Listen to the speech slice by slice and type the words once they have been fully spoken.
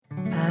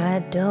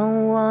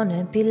don't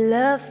wanna be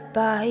loved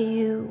by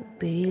you,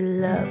 be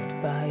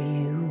loved by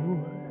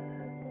you.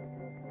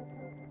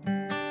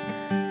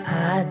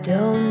 I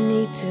don't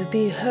need to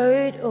be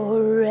hurt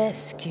or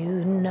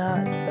rescued,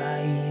 not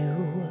by you.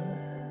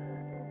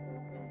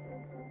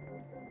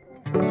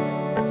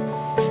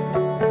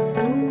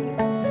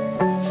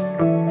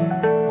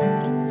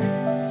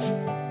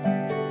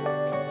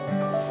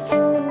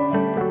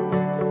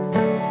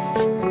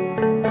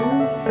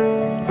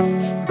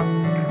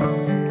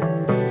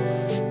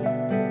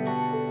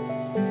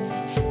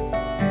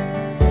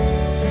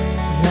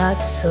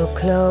 Not so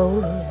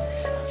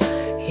close,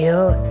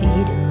 you're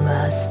eating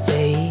my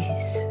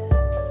space.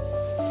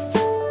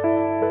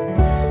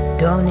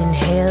 Don't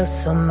inhale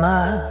so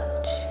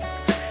much,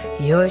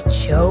 you're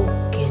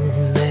choking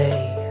me.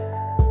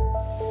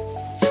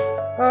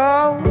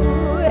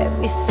 Oh,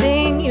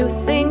 everything you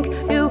think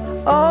you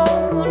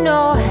own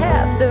or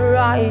have the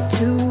right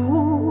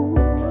to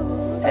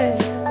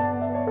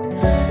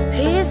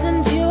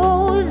isn't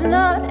yours,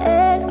 not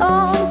at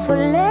all, so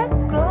let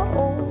go.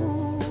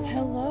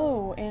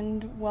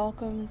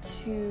 Welcome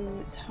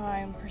to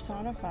Time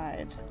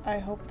Personified. I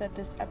hope that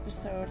this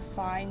episode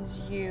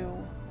finds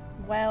you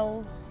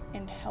well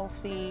and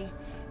healthy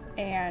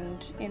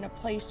and in a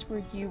place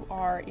where you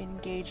are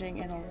engaging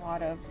in a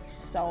lot of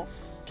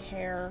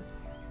self-care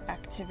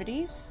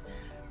activities.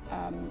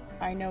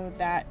 I know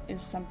that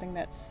is something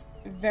that's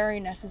very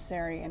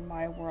necessary in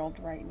my world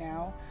right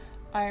now.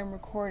 I am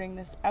recording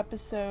this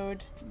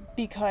episode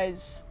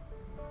because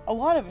a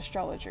lot of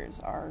astrologers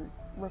are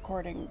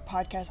recording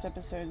podcast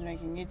episodes,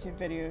 making YouTube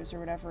videos or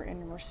whatever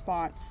in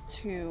response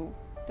to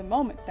the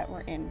moment that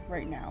we're in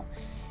right now.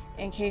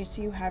 In case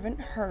you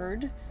haven't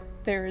heard,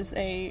 there's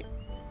a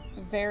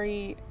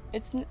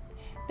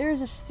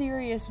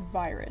serious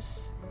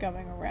virus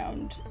going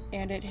around,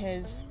 and it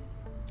has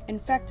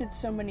infected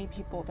so many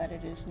people that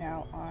it is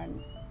now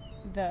on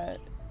the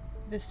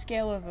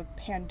scale of a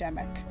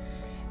pandemic,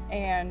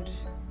 and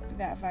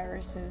that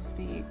virus is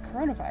the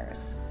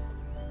coronavirus.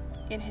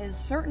 It has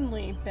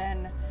certainly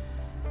been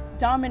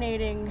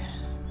dominating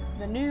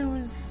the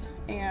news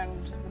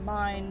and the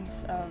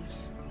minds of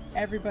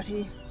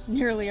everybody,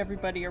 nearly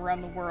everybody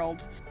around the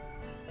world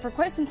for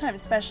quite some time,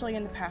 especially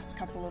in the past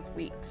couple of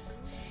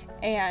weeks.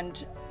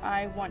 And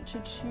I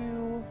wanted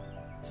to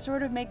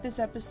sort of make this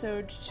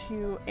episode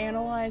to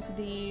analyze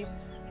the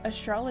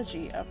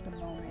astrology of the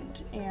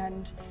moment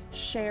and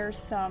share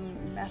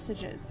some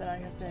messages that I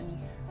have been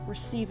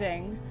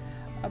receiving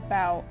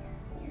about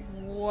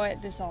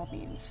what this all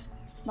means.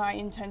 My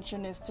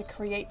intention is to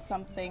create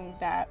something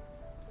that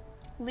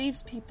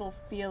leaves people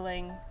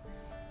feeling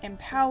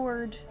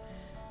empowered,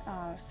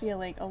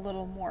 feeling a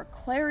little more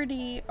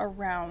clarity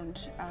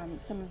around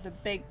some of the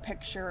big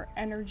picture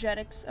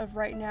energetics of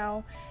right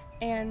now.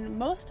 And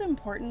most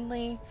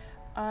importantly,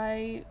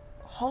 I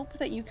hope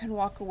that you can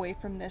walk away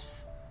from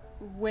this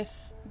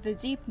with the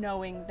deep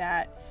knowing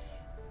that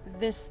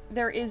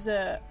there is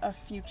a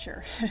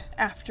future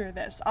after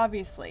this.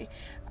 Obviously,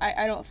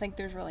 I don't think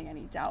there's really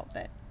any doubt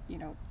that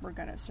we're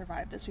gonna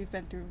survive this. We've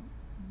been through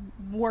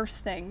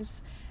worse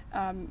things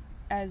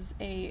as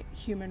a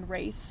human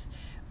race,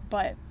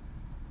 but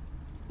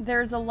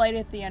there's a light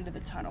at the end of the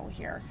tunnel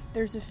here.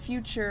 There's a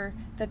future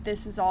that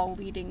this is all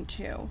leading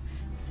to.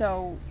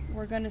 So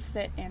we're gonna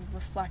sit and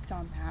reflect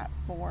on that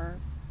for,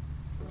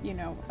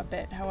 a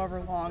bit,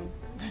 however long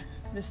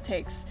this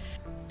takes.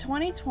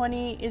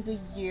 2020 is a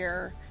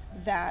year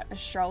that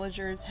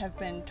astrologers have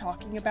been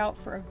talking about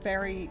for a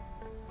very,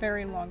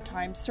 very long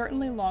time,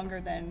 certainly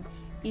longer than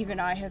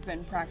even I have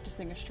been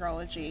practicing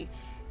astrology,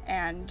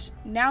 and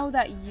now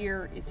that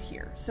year is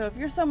here. So if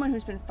you're someone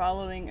who's been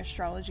following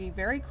astrology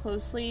very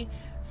closely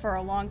for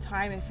a long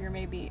time, if you're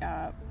maybe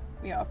a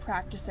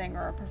practicing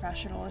or a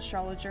professional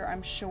astrologer,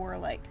 I'm sure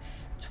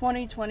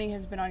 2020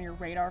 has been on your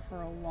radar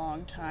for a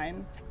long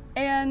time.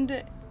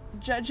 And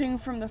judging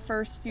from the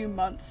first few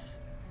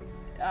months,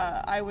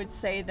 I would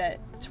say that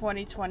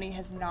 2020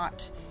 has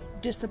not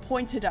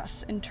disappointed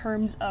us in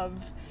terms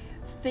of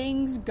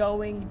things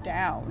going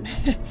down.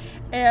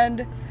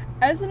 And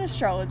as an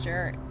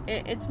astrologer,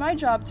 it's my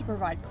job to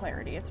provide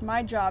clarity. It's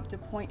my job to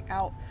point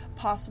out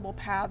possible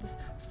paths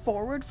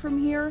forward from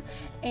here,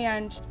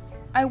 and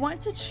I want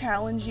to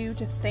challenge you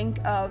to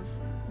think of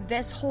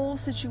this whole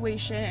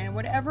situation and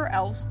whatever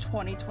else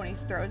 2020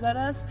 throws at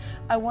us.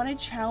 I want to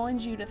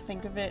challenge you to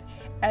think of it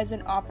as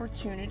an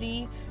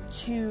opportunity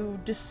to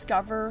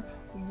discover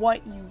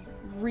what you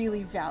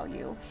really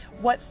value,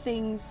 what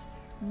things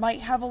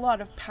might have a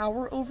lot of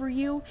power over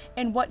you,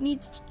 and what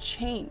needs to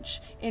change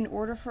in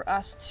order for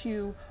us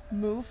to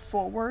move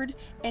forward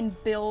and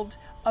build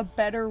a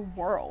better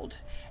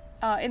world.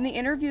 In the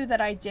interview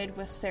that I did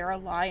with Sarah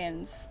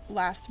Lyons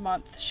last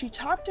month, she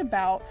talked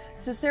about,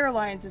 so Sarah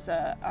Lyons is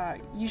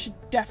you should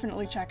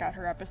definitely check out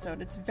her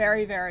episode. It's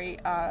very, very,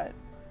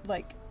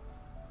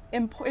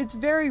 it's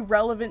very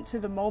relevant to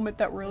the moment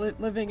that we're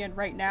living in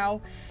right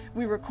now.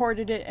 We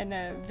recorded it in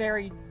a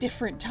very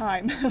different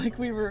time.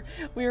 we were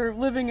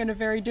living in a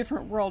very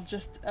different world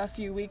just a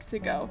few weeks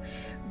ago.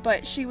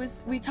 But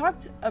we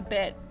talked a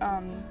bit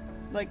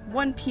like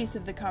one piece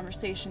of the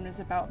conversation is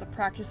about the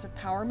practice of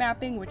power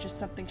mapping, which is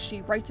something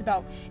she writes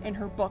about in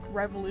her book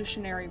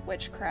Revolutionary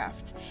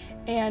Witchcraft.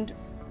 And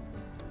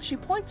she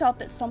points out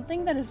that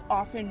something that is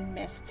often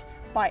missed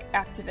by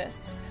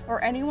activists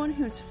or anyone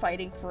who's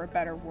fighting for a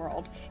better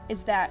world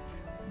is that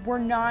we're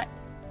not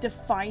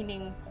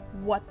defining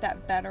what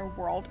that better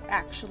world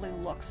actually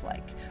looks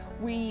like.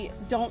 We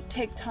don't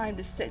take time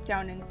to sit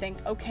down and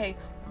think, okay,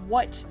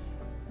 what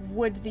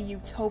would the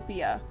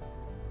utopia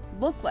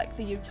look like,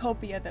 the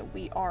utopia that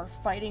we are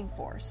fighting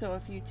for? So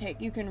if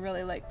you can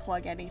really like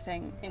plug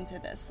anything into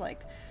this,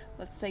 like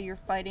let's say you're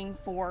fighting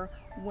for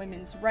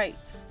women's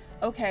rights.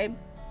 Okay,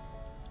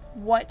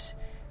 what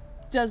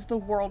does the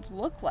world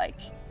look like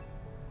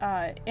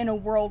in a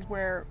world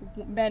where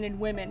men and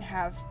women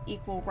have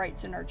equal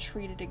rights and are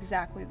treated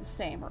exactly the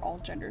same, or all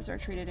genders are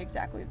treated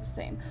exactly the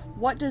same?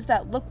 What does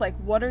that look like?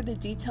 What are the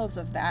details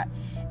of that?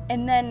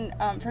 And then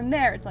from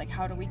there, it's like,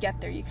 how do we get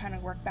there? You kind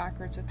of work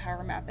backwards with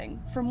power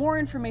mapping. For more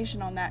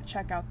information on that,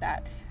 check out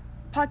that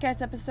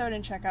podcast episode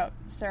and check out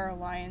Sarah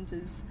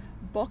Lyons'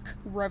 book,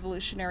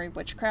 Revolutionary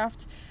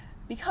Witchcraft,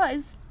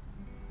 because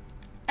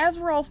as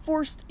we're all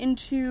forced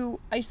into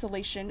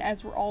isolation,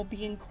 as we're all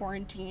being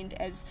quarantined,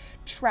 as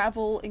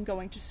travel and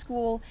going to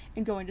school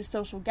and going to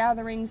social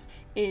gatherings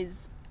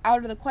is out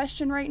of the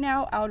question right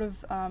now, out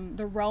of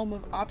the realm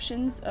of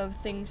options of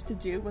things to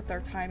do with our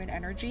time and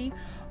energy,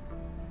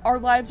 our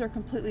lives are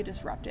completely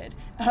disrupted.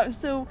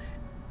 So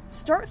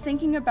start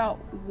thinking about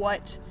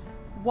what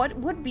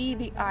would be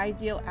the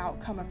ideal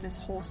outcome of this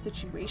whole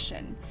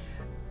situation.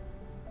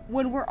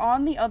 When we're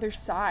on the other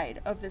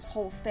side of this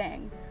whole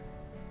thing,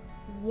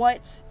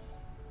 what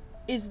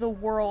is the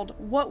world,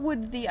 what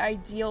would the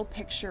ideal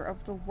picture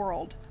of the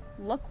world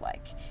look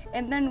like?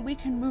 And then we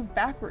can move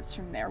backwards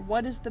from there.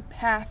 What is the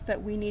path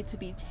that we need to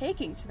be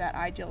taking to that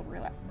ideal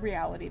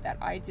reality,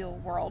 that ideal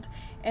world?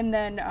 And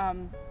then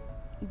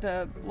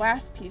the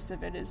last piece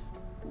of it is,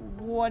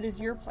 what is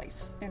your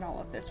place in all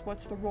of this?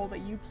 What's the role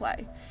that you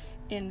play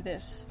in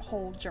this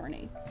whole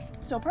journey?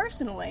 So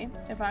personally,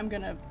 if I'm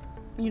gonna,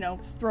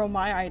 throw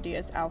my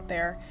ideas out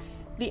there,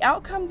 the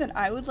outcome that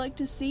I would like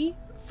to see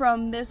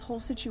from this whole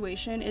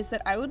situation is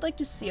that I would like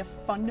to see a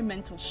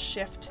fundamental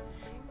shift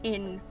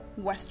in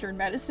Western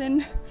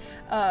medicine.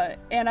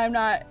 And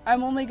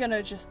I'm only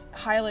gonna just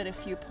highlight a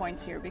few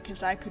points here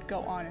because I could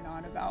go on and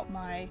on about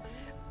my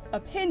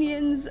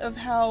opinions of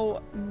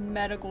how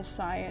medical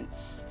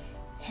science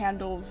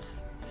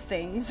handles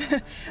things.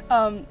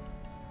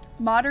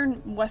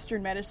 Modern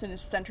Western medicine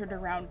is centered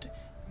around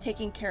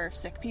taking care of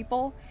sick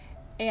people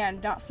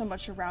and not so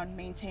much around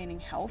maintaining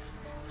health.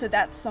 So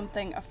that's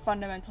something, a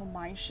fundamental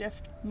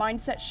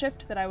mindset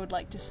shift that I would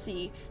like to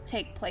see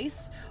take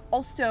place.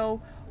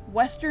 Also,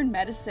 Western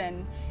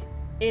medicine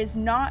is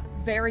not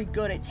very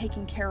good at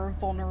taking care of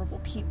vulnerable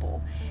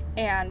people.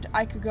 And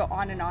I could go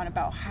on and on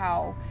about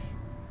how,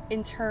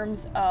 in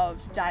terms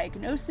of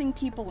diagnosing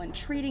people and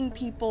treating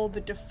people,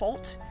 the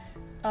default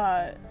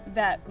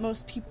that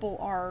most people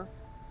are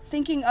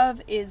thinking of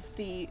is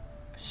the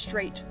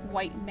straight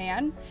white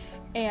man.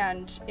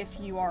 And if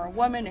you are a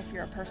woman, if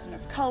you're a person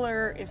of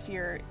color, if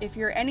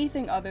you're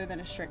anything other than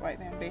a straight white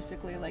man,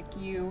 basically, like,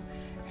 you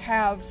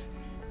have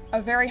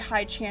a very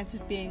high chance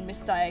of being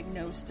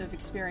misdiagnosed, of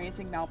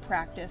experiencing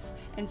malpractice,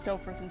 and so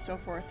forth and so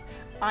forth.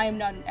 I am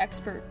not an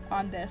expert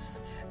on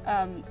this.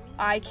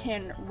 I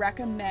can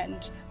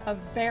recommend a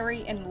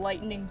very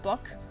enlightening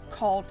book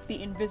called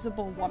The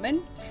Invisible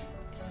Woman.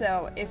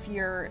 So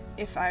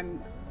if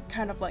I'm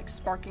kind of like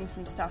sparking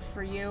some stuff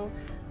for you,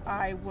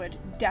 I would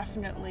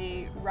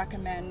definitely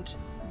recommend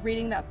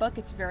reading that book.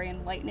 It's very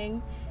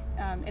enlightening,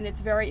 and it's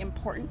very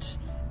important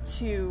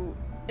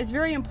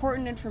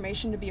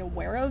information to be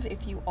aware of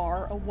if you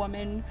are a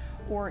woman,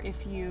 or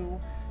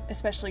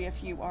especially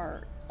if you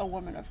are a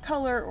woman of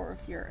color, or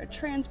if you're a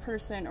trans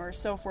person, or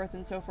so forth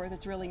and so forth.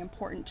 It's really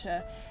important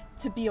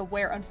to be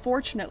aware.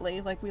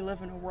 Unfortunately, like, we live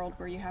in a world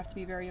where you have to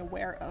be very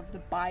aware of the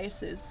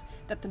biases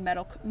that the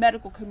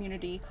medical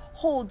community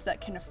holds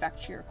that can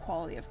affect your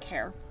quality of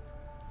care.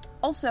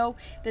 Also,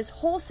 this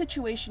whole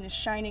situation is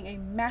shining a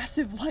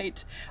massive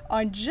light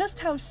on just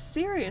how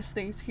serious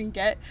things can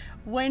get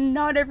when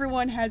not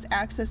everyone has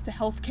access to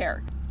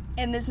healthcare.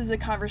 And this is a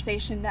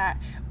conversation that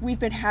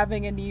we've been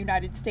having in the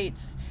United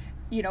States,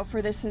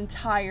 for this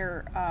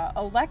entire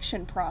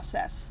election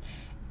process.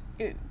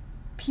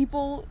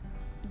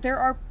 There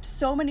are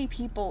so many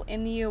people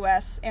in the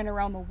US and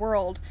around the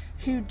world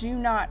who do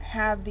not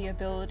have the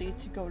ability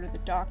to go to the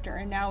doctor.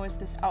 And now, as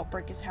this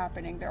outbreak is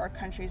happening, there are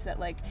countries that,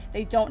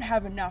 they don't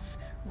have enough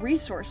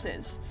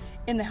resources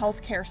in the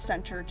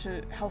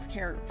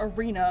healthcare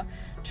arena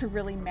to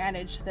really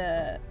manage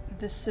the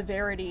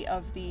severity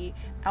of the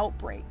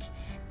outbreak.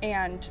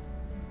 And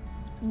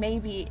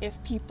maybe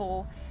if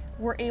people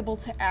were able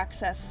to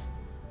access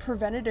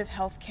preventative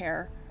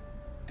healthcare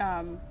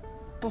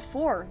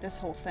before this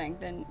whole thing,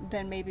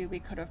 then maybe we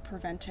could have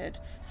prevented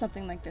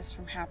something like this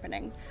from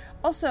happening.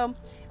 Also,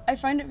 I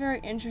find it very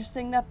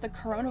interesting that the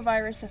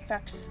coronavirus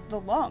affects the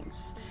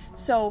lungs.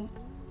 So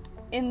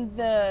in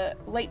the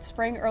late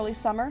spring, early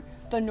summer,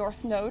 the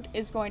North Node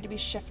is going to be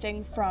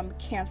shifting from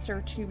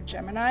Cancer to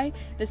Gemini.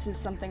 This is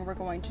something we're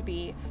going to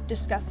be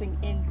discussing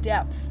in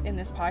depth in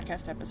this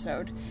podcast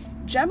episode.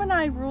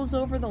 Gemini rules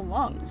over the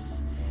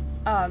lungs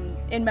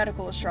in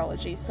medical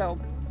astrology. So,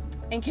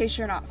 in case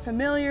you're not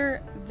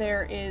familiar,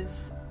 there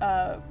is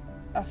a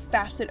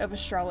facet of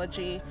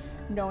astrology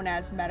known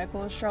as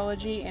medical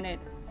astrology, and it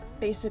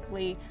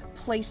basically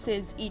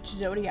places each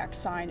zodiac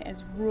sign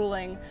as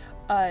ruling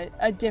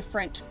a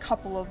different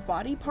couple of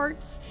body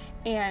parts,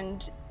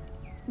 and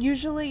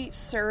usually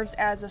serves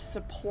as a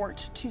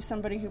support to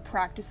somebody who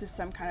practices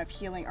some kind of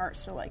healing art,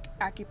 so like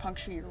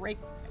acupuncture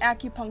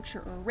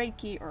or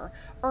Reiki or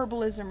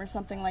herbalism or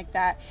something like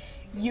that.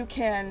 You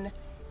can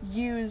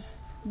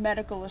use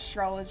medical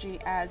astrology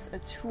as a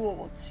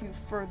tool to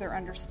further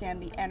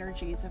understand the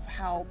energies of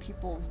how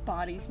people's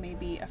bodies may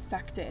be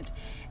affected.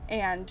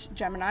 And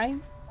Gemini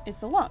is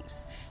the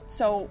lungs.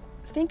 So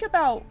think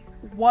about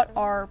what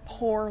our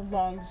poor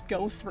lungs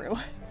go through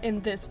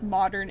in this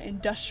modern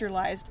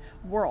industrialized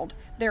world.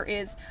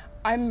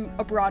 I'm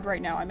abroad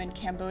right now, I'm in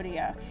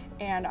Cambodia,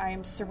 and I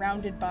am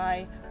surrounded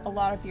by a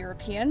lot of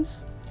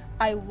Europeans.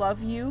 I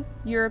love you,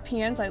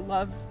 Europeans. I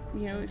love,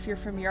 if you're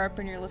from Europe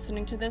and you're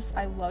listening to this,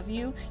 I love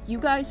you. You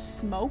guys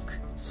smoke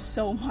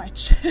so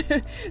much.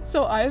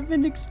 So I've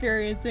been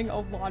experiencing a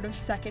lot of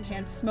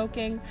secondhand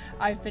smoking.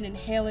 I've been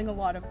inhaling a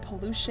lot of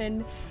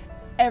pollution.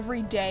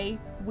 Every day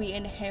we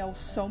inhale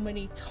so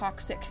many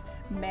toxic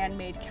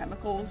man-made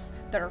chemicals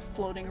that are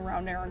floating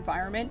around our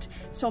environment.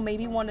 So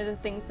maybe one of the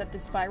things that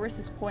this virus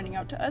is pointing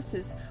out to us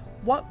is,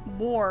 what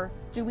more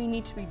do we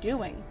need to be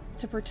doing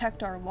to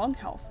protect our lung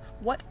health?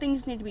 What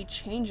things need to be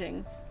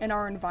changing in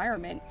our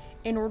environment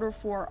in order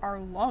for our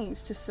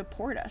lungs to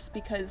support us?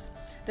 Because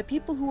the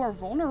people who are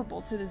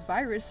vulnerable to this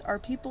virus are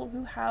people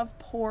who have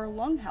poor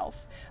lung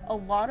health. A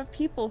lot of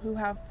people who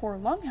have poor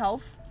lung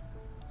health,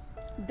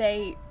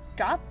 they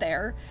got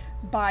there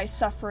by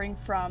suffering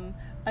from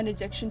an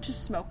addiction to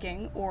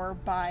smoking, or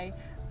by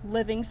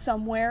living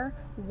somewhere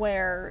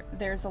where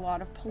there's a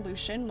lot of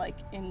pollution. Like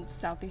in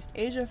Southeast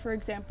Asia, for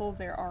example,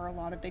 there are a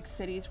lot of big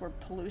cities where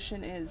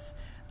pollution is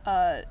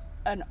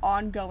an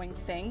ongoing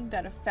thing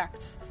that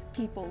affects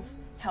people's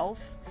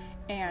health.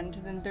 And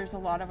then there's a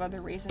lot of other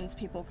reasons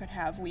people could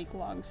have weak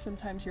lungs.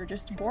 Sometimes you're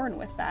just born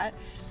with that.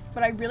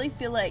 But I really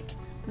feel like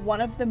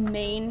one of the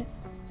main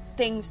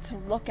things to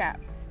look at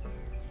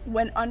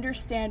when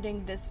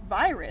understanding this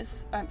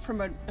virus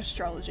from an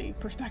astrology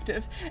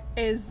perspective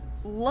is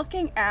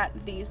looking at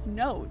these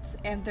nodes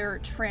and their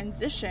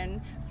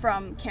transition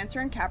from Cancer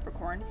and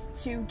Capricorn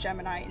to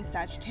Gemini and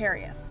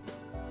Sagittarius.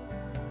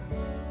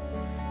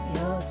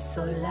 You're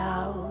so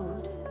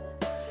loud,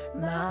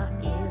 my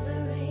ears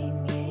are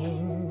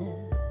ringing.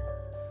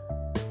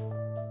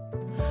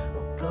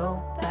 We'll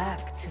go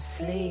back to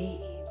sleep,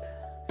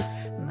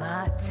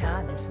 my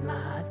time is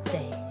my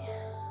thing.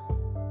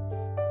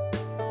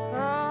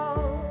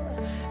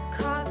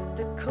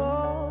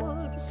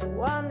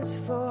 Once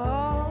for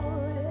all,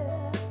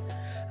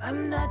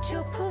 I'm not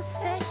your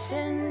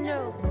possession,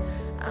 no,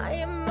 I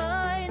am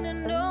mine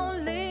and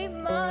only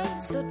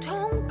mine, so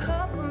don't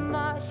cover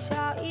my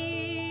shine.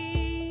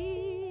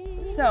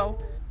 So,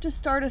 to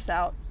start us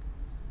out,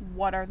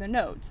 what are the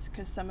nodes?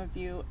 Because some of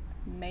you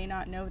may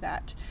not know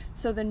that.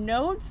 So the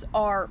nodes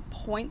are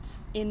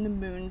points in the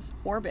moon's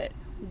orbit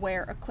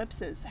where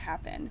eclipses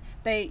happen.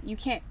 You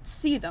can't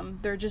see them,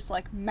 they're just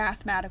like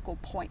mathematical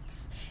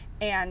points.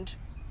 And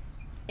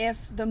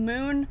if the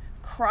moon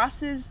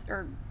crosses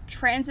or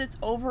transits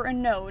over a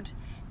node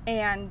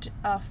and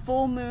a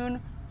full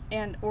moon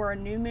or a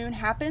new moon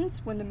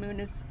happens when the moon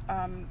is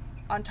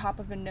on top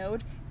of a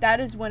node, that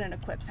is when an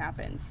eclipse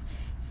happens.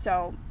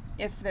 So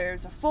if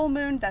there's a full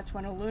moon, that's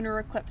when a lunar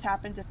eclipse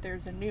happens. If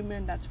there's a new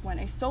moon, that's when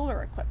a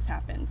solar eclipse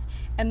happens.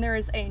 And there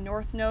is a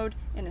north node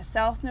and a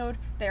south node.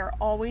 They are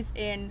always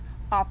in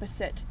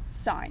opposite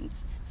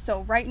signs.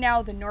 So right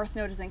now the north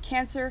node is in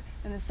Cancer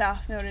and the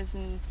south node is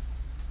in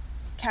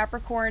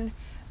Capricorn.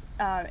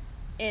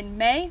 In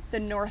May, the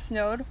north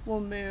node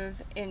will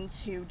move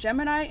into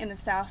Gemini and the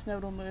south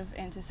node will move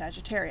into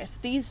Sagittarius.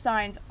 These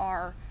signs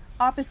are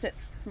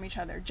opposites from each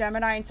other.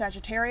 Gemini and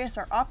Sagittarius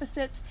are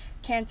opposites.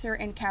 Cancer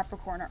and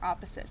Capricorn are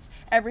opposites.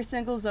 Every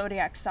single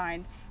zodiac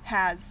sign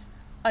has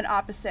an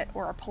opposite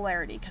or a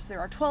polarity because there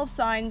are 12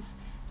 signs,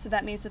 so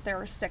that means that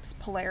there are 6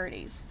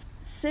 polarities.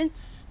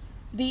 Since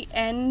the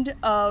end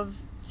of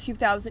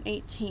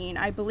 2018,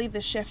 I believe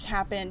the shift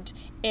happened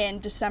in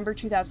December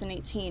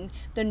 2018,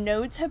 the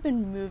nodes have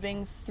been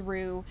moving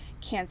through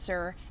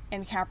Cancer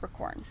and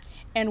Capricorn,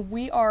 and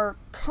we are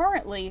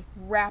currently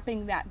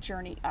wrapping that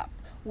journey up.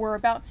 We're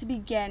about to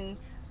begin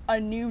a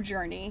new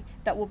journey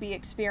that we'll be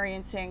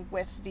experiencing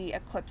with the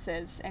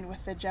eclipses and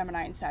with the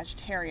Gemini and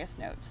Sagittarius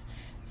nodes.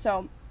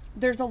 So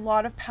there's a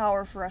lot of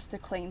power for us to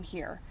claim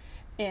here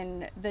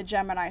in the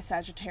Gemini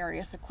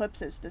Sagittarius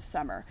eclipses this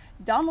summer.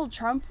 Donald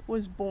Trump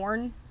was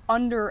born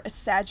under a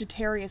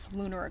Sagittarius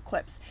lunar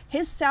eclipse.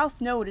 His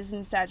south node is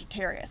in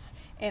Sagittarius,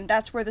 and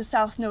that's where the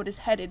south node is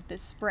headed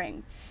this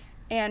spring.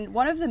 And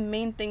one of the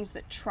main things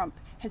that Trump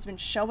has been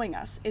showing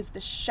us is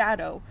the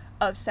shadow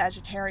of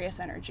Sagittarius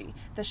energy,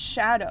 the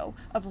shadow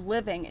of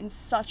living in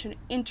such an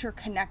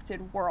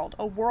interconnected world,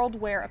 a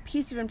world where a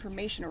piece of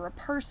information or a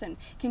person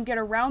can get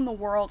around the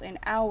world in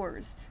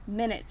hours,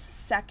 minutes,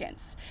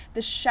 seconds,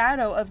 the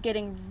shadow of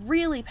getting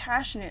really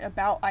passionate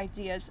about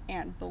ideas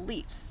and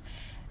beliefs.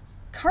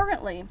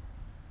 Currently,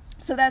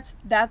 so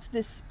that's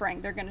this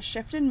spring. They're going to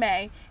shift in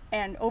May,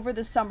 and over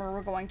the summer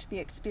we're going to be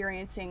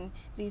experiencing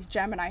these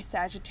Gemini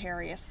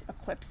Sagittarius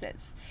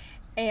eclipses.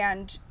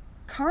 And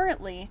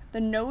currently the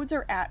nodes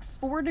are at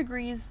 4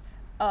 degrees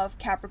of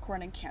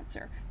Capricorn and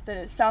Cancer.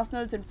 The south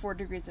node's in 4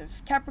 degrees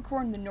of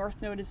Capricorn, the north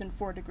node is in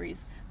 4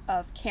 degrees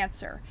of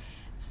Cancer.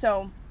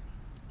 So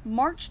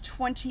March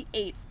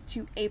 28th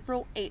to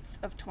April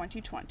 8th of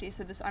 2020.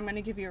 So this, I'm going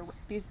to give you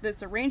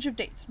this a range of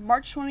dates.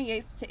 March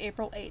 28th to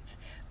April 8th.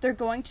 They're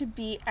going to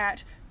be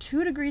at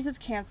 2 degrees of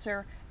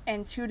Cancer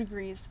and 2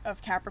 degrees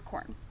of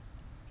Capricorn.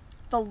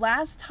 The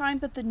last time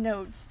that the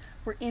nodes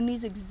were in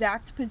these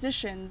exact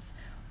positions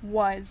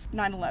was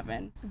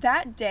 9/11.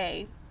 That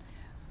day,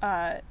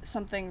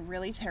 something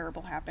really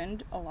terrible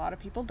happened. A lot of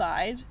people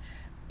died,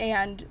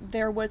 and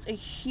there was a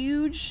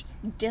huge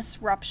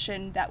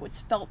disruption that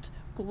was felt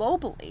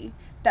globally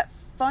that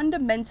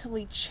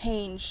fundamentally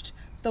changed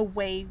the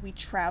way we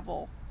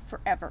travel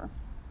forever.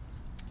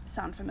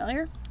 Sound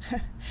familiar?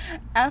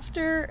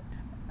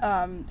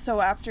 When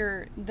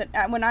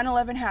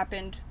 9/11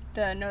 happened,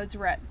 the nodes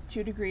were at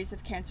 2 degrees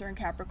of Cancer and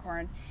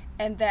Capricorn,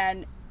 and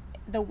then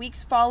the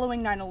weeks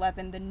following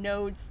 9/11, the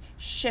nodes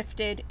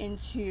shifted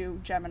into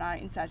Gemini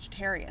and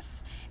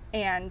Sagittarius.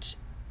 And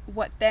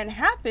what then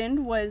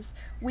happened was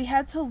we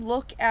had to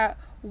look at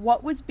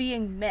what was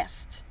being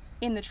missed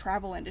in the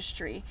travel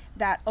industry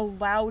that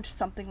allowed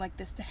something like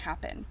this to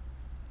happen.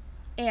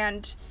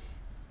 And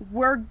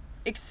we're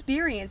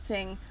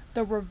experiencing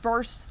the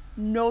reverse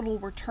nodal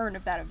return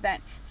of that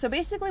event. So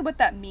basically what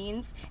that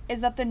means is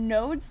that the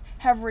nodes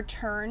have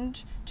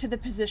returned to the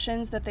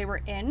positions that they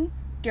were in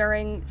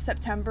during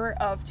September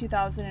of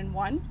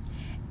 2001,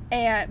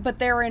 but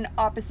they're in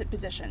opposite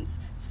positions.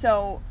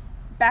 So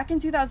back in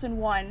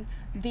 2001,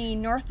 the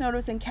north node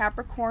was in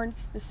Capricorn,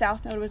 the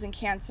south node was in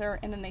Cancer,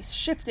 and then they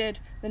shifted.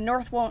 The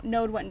north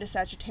node went into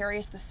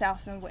Sagittarius, the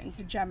south node went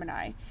into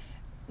Gemini.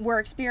 We're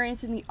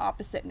experiencing the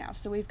opposite now.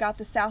 So we've got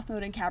the south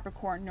node in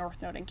Capricorn,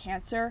 north node in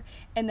Cancer,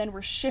 and then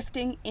we're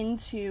shifting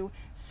into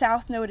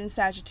south node in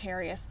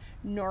Sagittarius,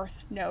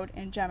 north node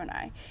in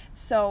Gemini.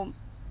 So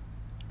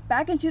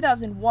back in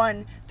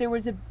 2001, there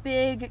was a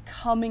big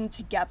coming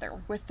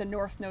together with the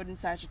north node in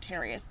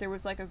Sagittarius. There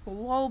was like a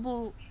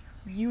global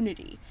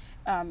unity.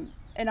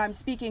 And I'm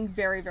speaking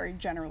very, very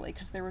generally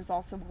because there was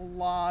also a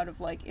lot of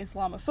like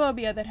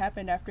Islamophobia that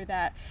happened after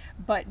that.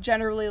 But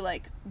generally,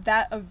 like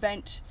that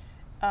event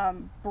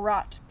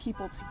brought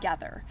people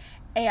together.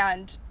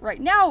 And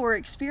right now we're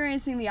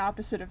experiencing the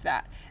opposite of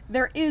that.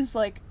 There is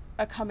like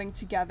a coming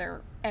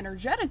together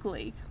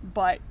energetically,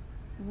 but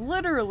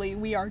literally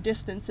we are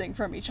distancing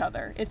from each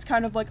other. It's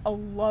kind of like a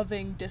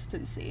loving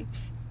distancing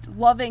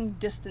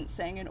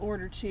in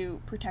order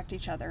to protect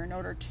each other, in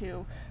order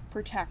to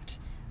protect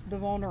the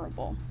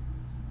vulnerable.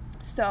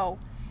 So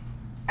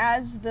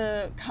as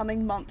the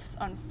coming months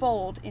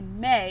unfold in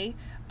May,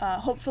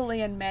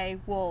 hopefully in May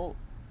we'll,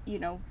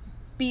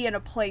 be in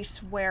a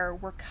place where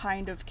we're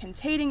kind of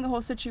containing the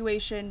whole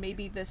situation.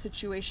 Maybe the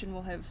situation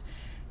will have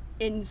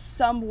in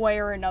some way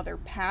or another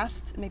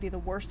passed. Maybe the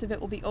worst of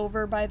it will be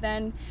over by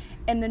then.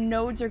 And the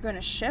nodes are going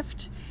to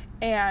shift,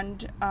 and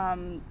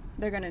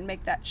they're going to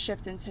make that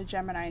shift into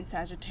Gemini and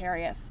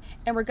Sagittarius.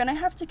 And we're going to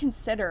have to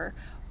consider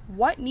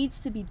what needs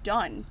to be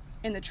done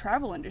in the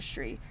travel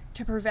industry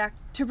to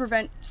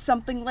prevent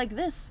something like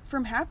this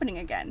from happening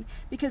again.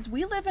 Because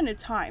we live in a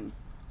time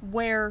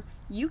where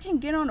you can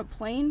get on a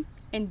plane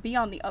and be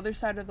on the other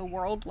side of the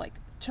world like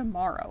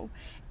tomorrow.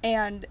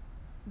 And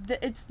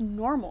it's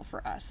normal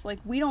for us. Like,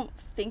 we don't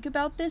think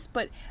about this,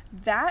 but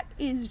that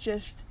is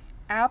just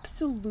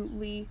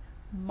absolutely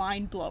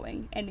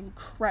mind-blowing and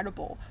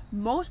incredible.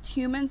 Most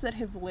humans that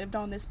have lived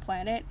on this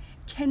planet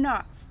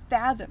cannot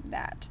fathom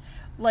that.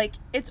 Like,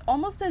 it's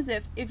almost as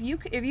if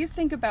you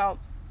think about,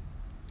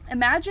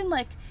 imagine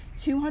like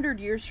 200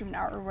 years from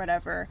now or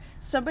whatever,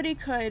 somebody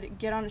could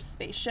get on a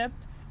spaceship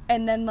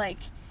and then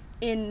like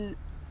in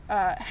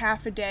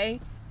half a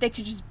day they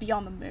could just be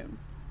on the moon.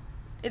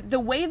 The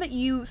way that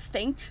you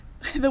think,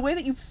 the way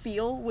that you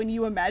feel when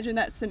you imagine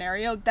that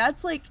scenario,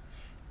 that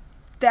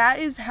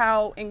is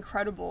how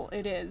incredible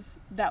it is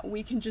that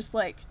we can just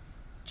like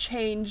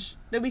change,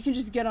 that we can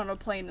just get on a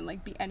plane and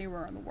like be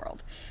anywhere in the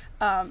world.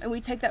 And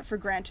we take that for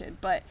granted,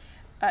 but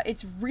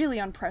it's really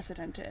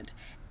unprecedented.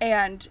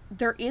 And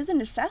there is a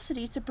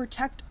necessity to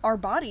protect our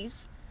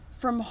bodies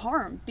from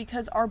harm,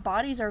 because our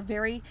bodies are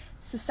very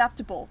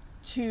susceptible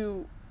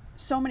to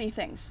so many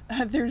things.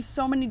 There's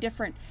so many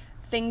different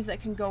things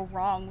that can go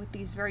wrong with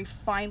these very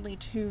finely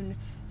tuned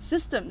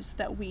systems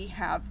that we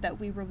have, that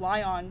we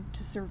rely on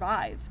to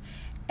survive.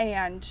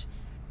 And,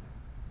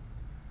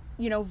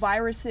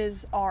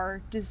 viruses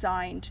are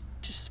designed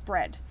to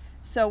spread.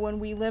 So when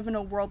we live in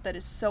a world that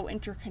is so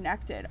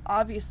interconnected,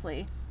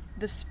 obviously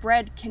the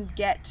spread can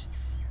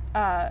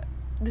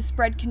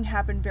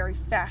happen very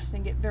fast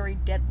and get very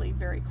deadly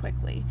very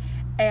quickly.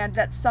 And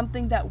that's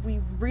something that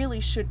we really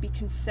should be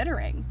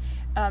considering.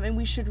 And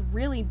we should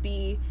really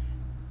be,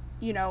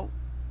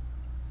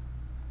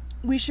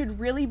 we should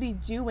really be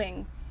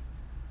doing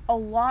a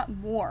lot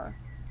more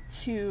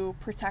to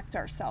protect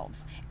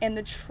ourselves. And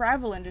the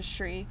travel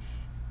industry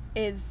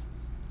is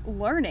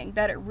learning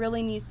that it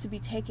really needs to be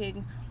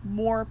taking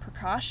more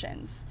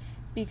precautions,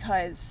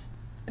 because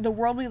the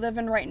world we live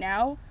in right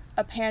now,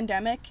 a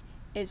pandemic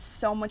is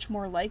so much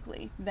more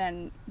likely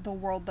than the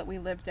world that we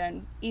lived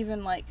in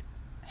even like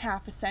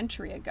half a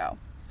century ago.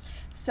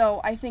 So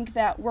I think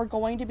that we're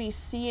going to be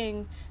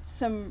seeing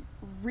some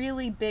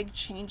really big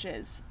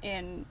changes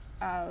in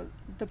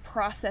the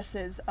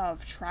processes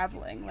of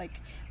traveling.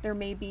 Like, there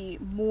may be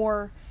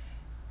more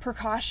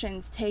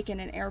precautions taken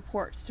in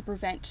airports to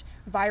prevent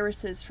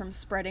viruses from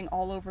spreading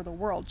all over the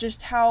world.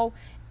 Just how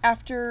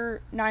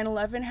after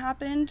 9/11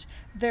 happened,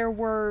 there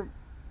were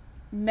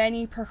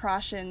many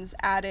precautions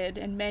added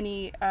and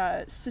many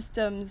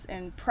systems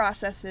and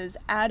processes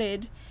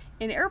added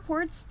in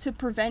airports to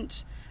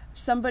prevent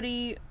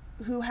somebody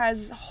who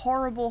has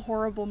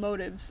horrible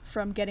motives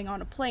from getting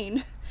on a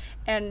plane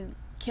and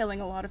killing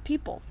a lot of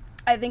people.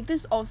 I think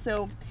this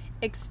also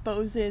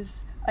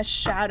exposes a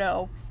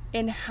shadow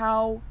in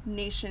how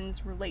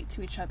nations relate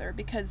to each other,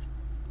 because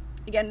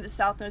again, the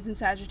South Node's in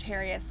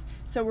Sagittarius,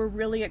 so we're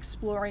really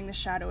exploring the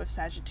shadow of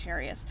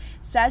Sagittarius.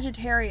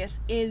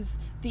 Sagittarius is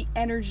the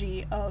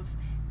energy of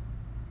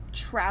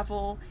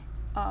travel,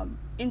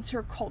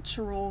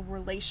 intercultural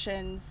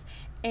relations,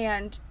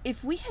 and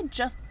if we had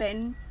just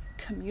been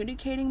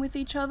communicating with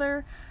each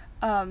other,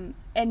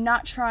 and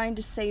not trying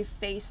to save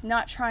face,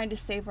 not trying to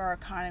save our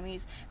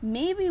economies,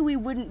 maybe we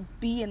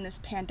wouldn't be in this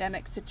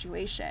pandemic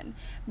situation.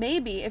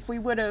 Maybe if we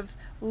would have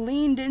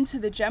leaned into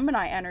the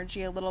Gemini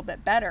energy a little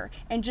bit better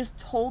and just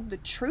told the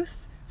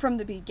truth from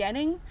the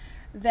beginning,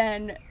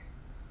 then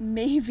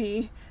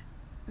maybe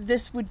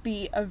this would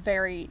be a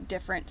very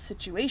different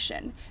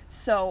situation.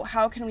 So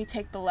how can we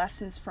take the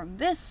lessons from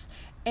this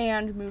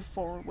and move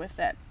forward with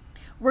it?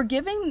 We're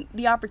giving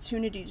the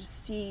opportunity to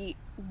see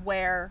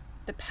where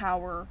the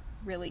power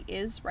really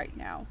is right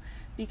now,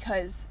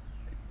 because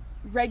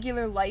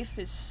regular life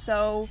is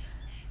so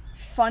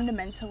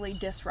fundamentally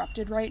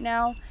disrupted right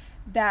now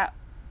that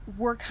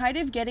we're kind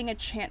of getting a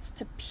chance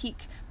to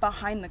peek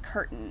behind the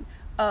curtain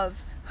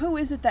of who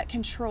is it that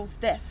controls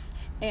this.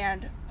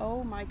 And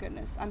oh my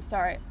goodness, I'm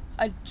sorry,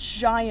 a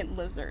giant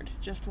lizard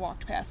just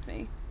walked past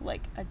me,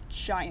 like a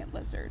giant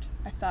lizard.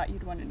 I thought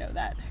you'd want to know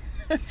that.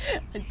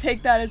 And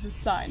take that as a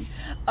sign.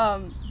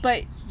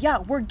 But yeah,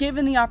 we're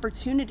given the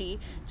opportunity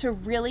to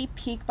really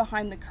peek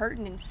behind the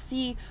curtain and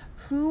see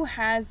who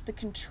has the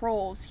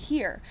controls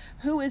here.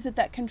 Who is it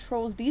that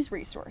controls these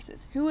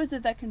resources? Who is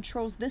it that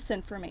controls this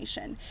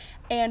information?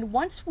 And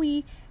once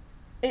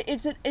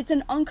it's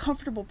an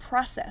uncomfortable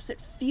process. It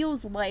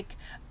feels like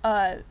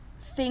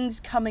things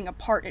coming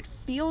apart. It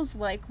feels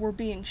like we're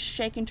being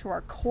shaken to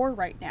our core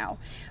right now.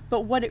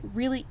 But what it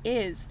really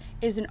is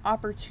an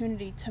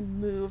opportunity to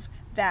move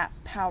that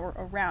power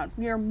around.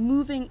 We are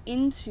moving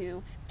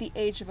into the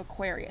age of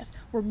Aquarius.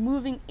 We're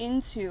moving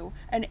into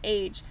an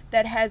age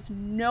that has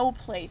no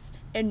place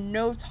and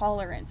no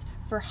tolerance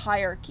for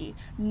hierarchy,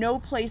 no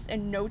place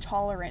and no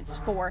tolerance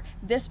for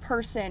this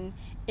person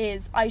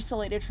is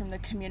isolated from the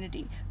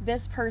community,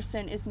 this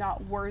person is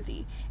not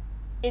worthy.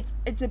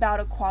 It's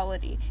about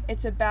equality.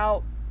 It's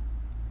about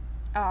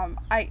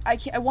I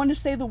want to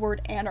say the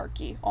word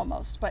anarchy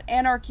almost, but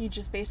anarchy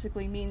just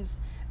basically means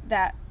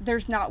that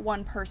there's not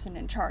one person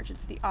in charge.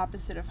 It's the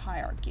opposite of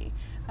hierarchy.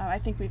 I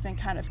think we've been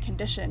kind of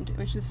conditioned,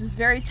 which this is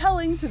very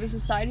telling to the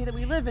society that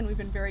we live in. We've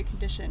been very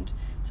conditioned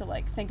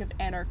to think of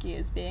anarchy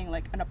as being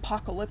like an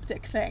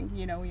apocalyptic thing.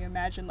 You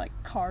imagine like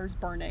cars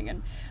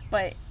burning,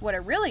 but what it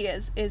really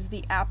is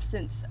the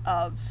absence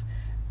of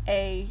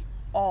a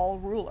all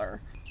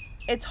ruler.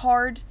 It's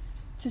hard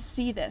to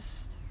see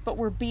this, but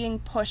we're being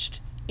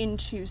pushed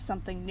into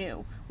something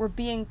new. We're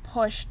being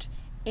pushed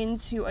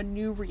into a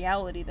new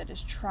reality that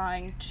is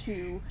trying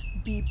to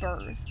be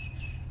birthed.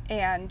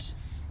 And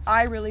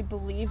I really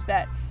believe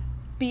that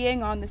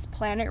being on this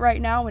planet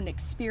right now and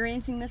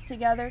experiencing this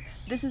together,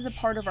 this is a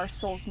part of our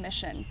soul's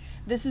mission.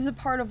 This is a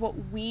part of what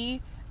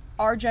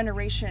our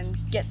generation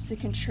gets to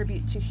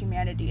contribute to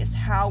humanity, is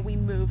how we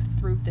move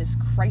through this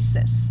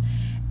crisis.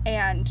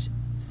 And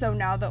so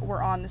now that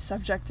we're on the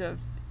subject of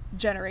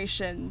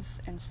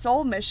generations and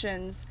soul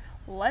missions,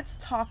 let's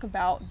talk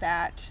about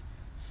that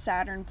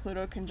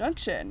Saturn-Pluto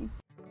conjunction.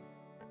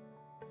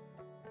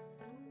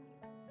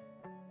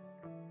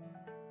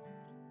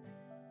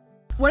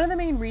 One of the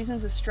main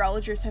reasons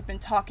astrologers have been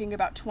talking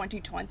about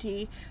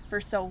 2020 for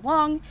so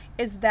long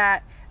is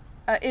that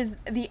is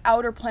the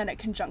outer planet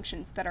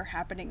conjunctions that are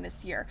happening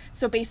this year.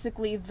 So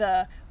basically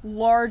the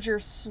larger,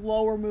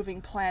 slower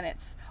moving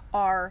planets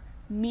are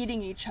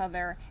meeting each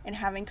other and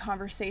having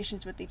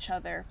conversations with each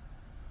other.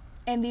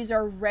 And these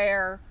are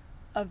rare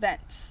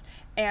events,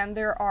 and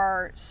there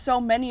are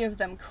so many of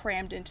them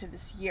crammed into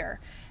this year.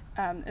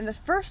 And the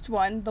first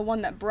one, the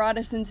one that brought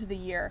us into the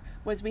year,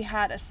 was we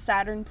had a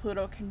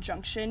Saturn-Pluto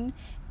conjunction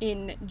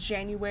in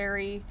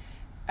January.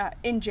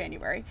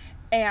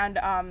 And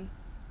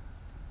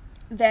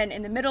then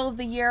in the middle of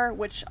the year,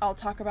 which I'll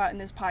talk about in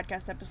this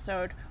podcast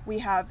episode, we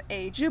have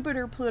a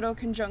Jupiter-Pluto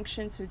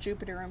conjunction. So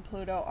Jupiter and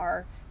Pluto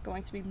are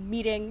going to be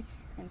meeting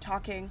and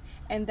talking.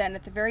 And then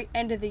at the very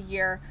end of the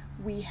year,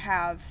 we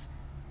have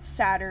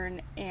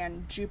Saturn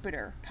and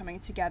Jupiter coming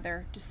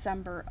together,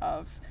 December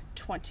of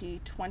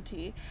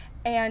 2020.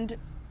 And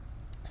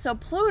so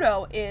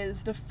Pluto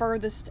is the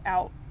furthest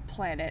out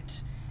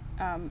planet.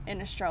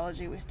 In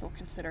astrology, we still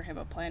consider him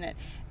a planet.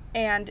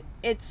 And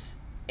it's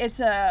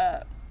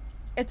a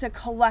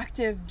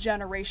collective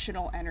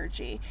generational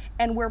energy.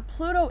 And where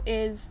Pluto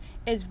is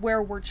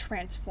where we're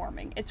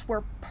transforming. It's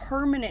where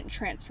permanent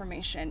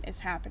transformation is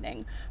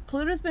happening.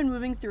 Pluto's been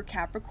moving through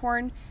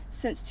Capricorn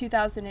since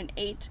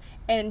 2008,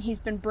 and he's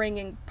been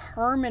bringing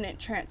permanent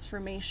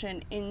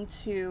transformation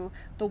into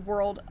the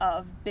world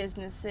of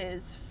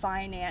businesses,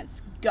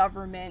 finance,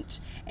 government,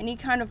 any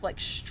kind of like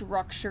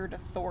structured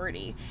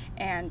authority.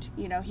 And,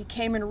 he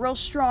came in real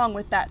strong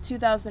with that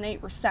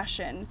 2008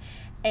 recession.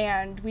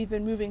 And we've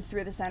been moving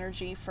through this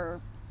energy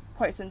for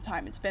quite some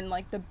time. It's been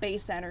like the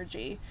base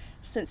energy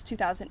since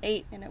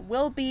 2008, and it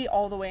will be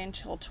all the way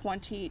until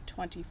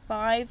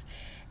 2025.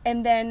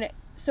 And then,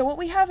 so what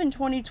we have in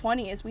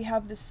 2020 is we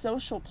have the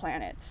social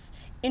planets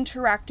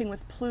interacting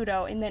with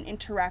Pluto and then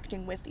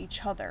interacting with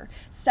each other.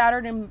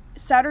 Saturn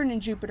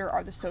and Jupiter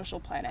are the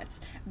social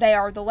planets. They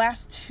are the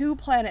last two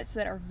planets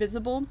that are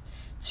visible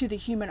to the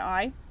human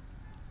eye,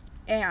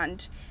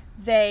 and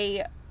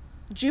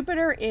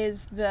Jupiter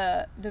is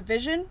the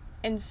vision,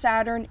 and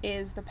Saturn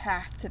is the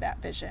path to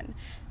that vision.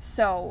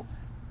 So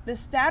the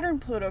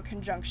Saturn-Pluto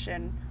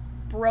conjunction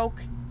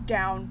broke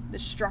down the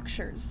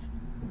structures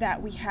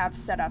that we have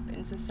set up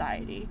in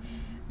society.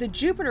 The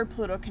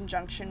Jupiter-Pluto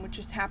conjunction, which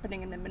is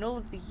happening in the middle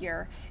of the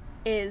year,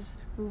 is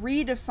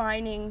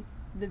redefining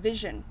the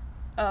vision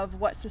of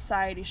what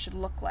society should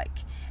look like.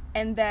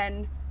 And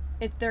then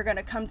if they're going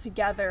to come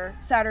together,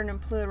 Saturn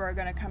and Pluto are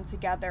going to come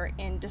together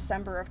in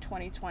December of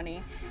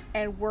 2020,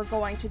 and we're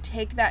going to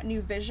take that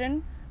new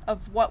vision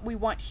of what we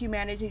want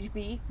humanity to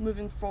be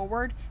moving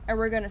forward, and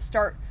we're going to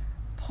start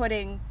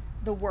putting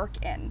the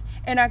work in.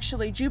 And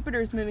actually,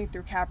 Jupiter's moving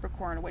through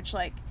Capricorn, which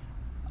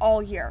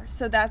all year.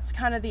 So that's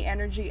kind of the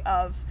energy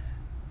of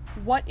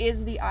what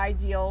is the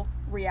ideal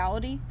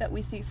reality that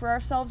we see for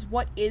ourselves?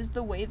 What is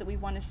the way that we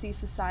want to see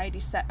society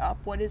set up?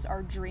 What is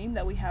our dream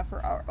that we have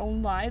for our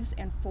own lives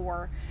and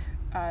for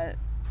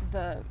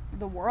the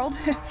world?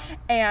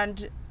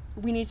 And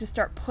we need to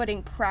start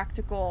putting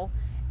practical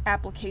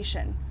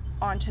application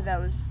onto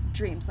those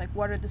dreams. Like,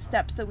 what are the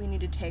steps that we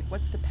need to take?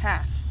 What's the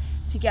path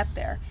to get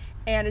there?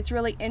 And it's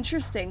really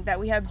interesting that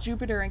we have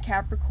Jupiter in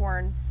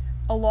Capricorn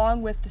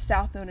along with the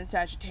South Node in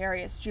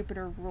Sagittarius.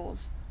 Jupiter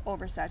rules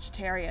over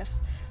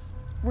Sagittarius.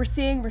 We're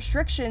seeing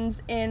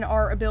restrictions in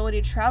our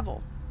ability to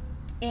travel,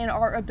 in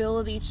our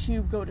ability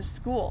to go to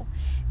school.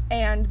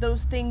 And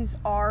those things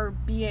are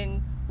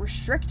being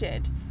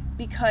restricted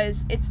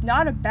because it's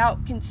not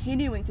about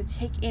continuing to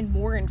take in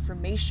more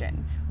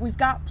information. We've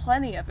got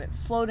plenty of it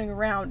floating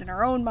around in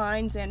our own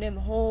minds and in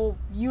the whole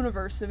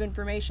universe of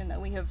information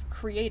that we have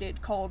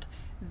created called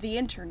the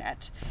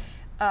internet.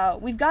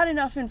 We've got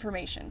enough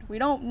information. We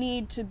don't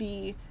need to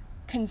be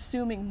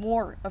consuming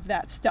more of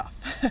that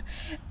stuff.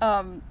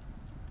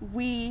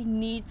 We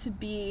need to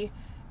be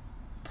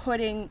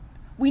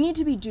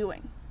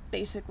doing,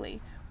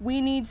 basically.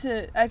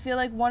 I feel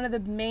like one of the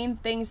main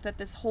things that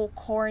this whole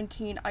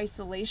quarantine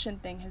isolation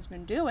thing has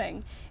been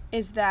doing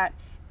is that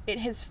it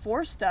has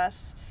forced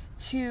us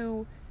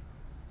to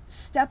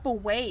step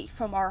away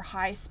from our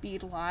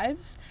high-speed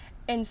lives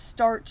and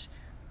start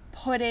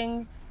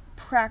putting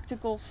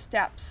practical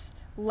steps,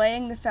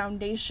 laying the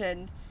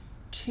foundation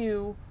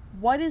to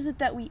what is it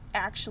that we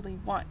actually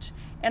want.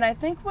 And I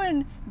think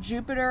when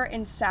Jupiter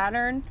and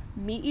Saturn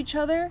meet each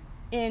other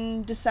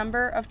in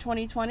December of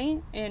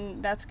 2020,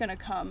 and that's going to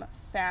come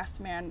fast,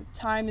 man.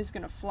 Time is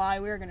going to fly.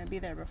 We're going to be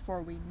there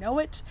before we know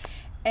it.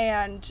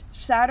 And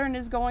Saturn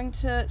is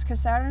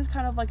because Saturn is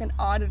kind of like an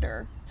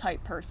auditor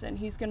type person.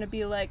 He's going to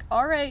be like,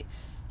 all right,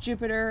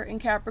 Jupiter in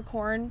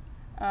Capricorn,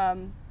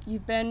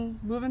 you've been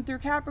moving through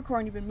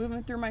Capricorn, you've been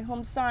moving through my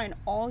home sign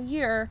all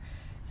year.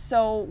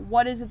 So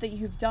what is it that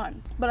you've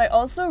done? But I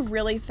also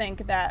really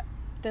think that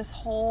this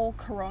whole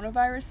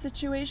coronavirus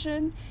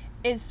situation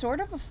is sort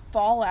of a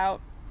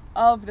fallout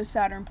of the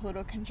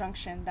Saturn-Pluto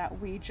conjunction that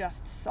we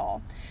just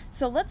saw.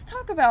 So let's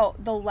talk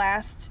about the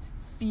last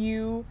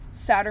few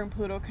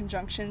Saturn-Pluto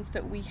conjunctions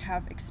that we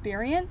have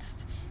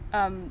experienced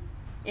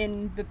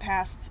in the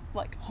past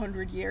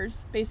 100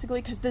 years,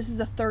 basically, because this is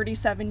a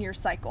 37-year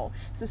cycle.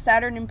 So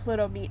Saturn and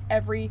Pluto meet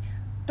every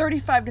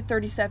 35 to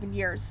 37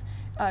 years,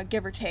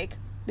 give or take,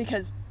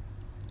 because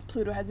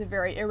Pluto has a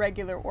very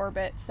irregular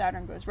orbit,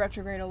 Saturn goes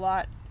retrograde a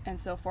lot, and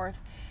so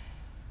forth.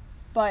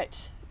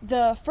 But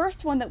The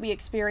first one that we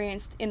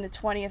experienced in the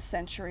 20th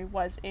century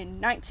was in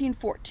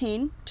 1914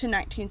 to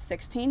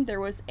 1916. There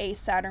was a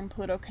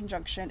Saturn-Pluto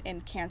conjunction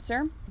in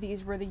Cancer.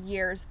 These were the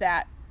years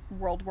that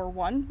World War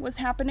I was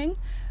happening.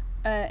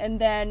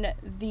 And then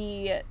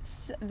the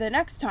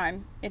next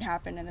time it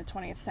happened in the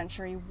 20th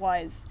century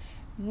was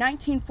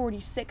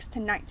 1946 to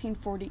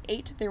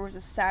 1948. There was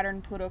a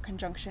Saturn-Pluto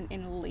conjunction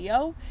in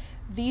Leo.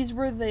 These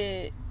were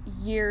the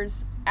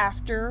years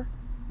after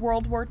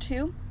World War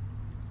II.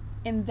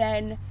 And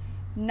then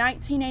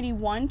 1981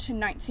 to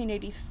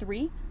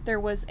 1983, there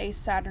was a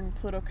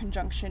Saturn-Pluto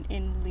conjunction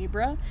in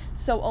Libra.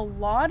 So a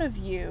lot of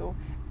you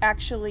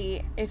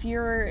actually, if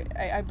you're,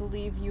 I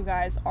believe you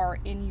guys are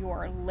in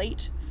your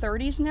late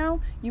 30s now,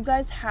 you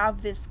guys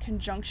have this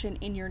conjunction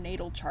in your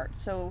natal chart.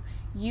 So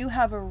you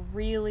have a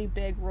really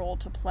big role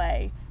to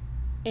play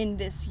in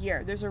this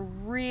year. There's a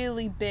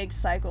really big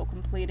cycle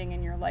completing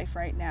in your life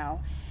right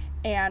now.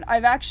 And I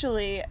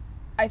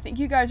think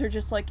you guys are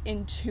just like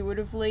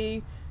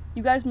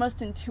you guys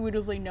must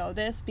intuitively know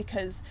this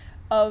because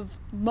of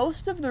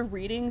most of the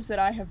readings that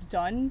I have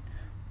done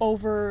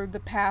over the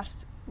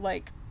past,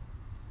 like,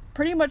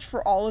 pretty much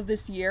for all of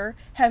this year,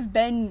 have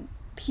been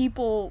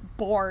people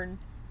born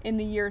in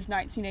the years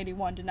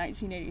 1981 to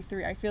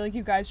 1983. I feel like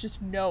you guys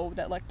just know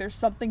that, like, there's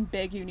something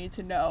big you need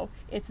to know.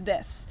 It's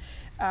this.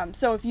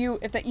 So if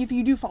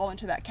you do fall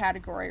into that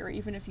category, or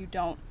even if you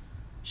don't,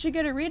 you should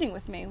get a reading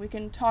with me. We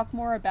can talk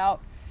more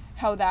about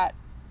how that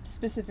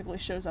specifically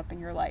shows up in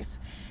your life.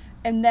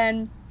 And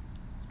then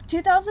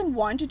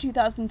 2001 to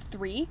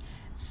 2003,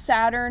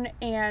 Saturn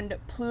and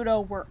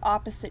Pluto were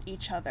opposite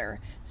each other.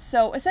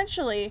 So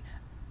essentially,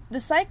 the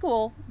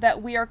cycle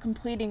that we are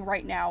completing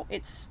right now,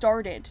 it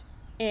started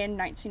in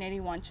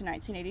 1981 to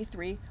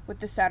 1983 with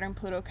the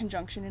Saturn-Pluto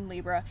conjunction in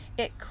Libra.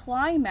 It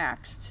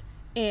climaxed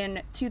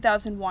in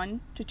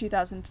 2001 to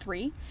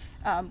 2003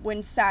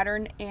 when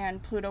Saturn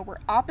and Pluto were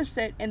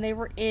opposite and they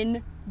were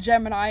in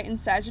Gemini and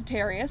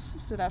Sagittarius.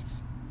 So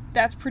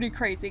that's pretty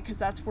crazy because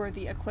that's where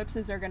the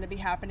eclipses are going to be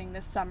happening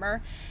this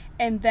summer.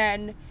 And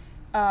then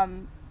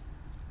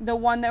the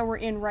one that we're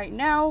in right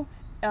now,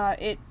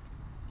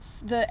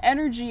 the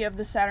energy of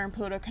the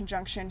Saturn-Pluto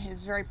conjunction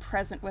is very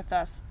present with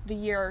us. The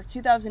year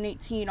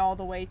 2018 all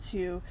the way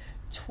to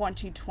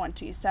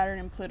 2020. Saturn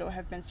and Pluto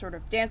have been sort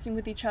of dancing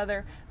with each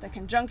other. The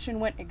conjunction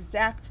went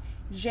exact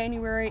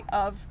January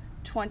of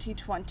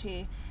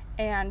 2020.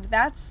 And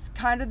that's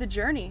kind of the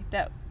journey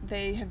that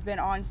they have been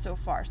on so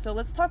far. So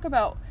let's talk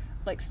about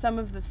like some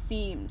of the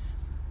themes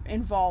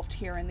involved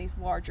here in these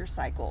larger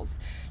cycles.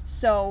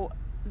 So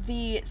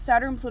the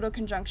Saturn-Pluto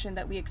conjunction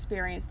that we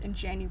experienced in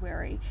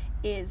January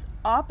is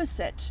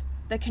opposite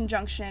the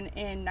conjunction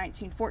in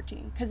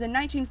 1914. Because in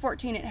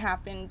 1914 it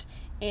happened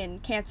in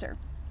Cancer.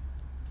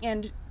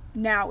 And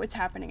now it's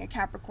happening in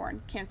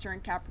Capricorn. Cancer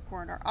and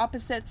Capricorn are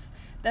opposites.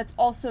 That's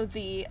also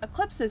the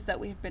eclipses that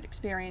we have been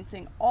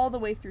experiencing all the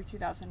way through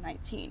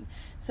 2019.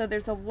 So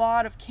there's a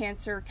lot of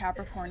Cancer,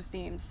 Capricorn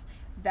themes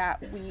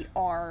that we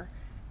are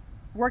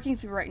working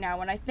through right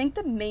now. And I think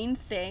the main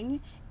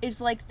thing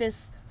is like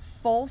this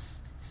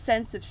false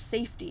sense of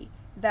safety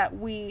that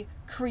we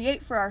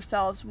create for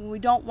ourselves when we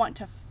don't want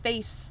to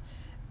face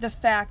the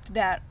fact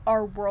that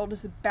our world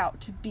is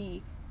about to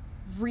be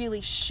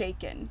really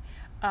shaken.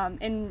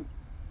 And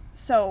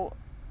so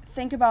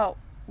think about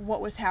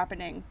what was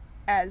happening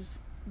as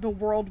the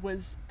world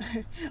was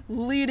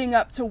leading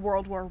up to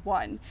World War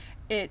I.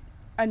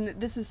 And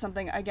this is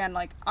something, again,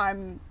 like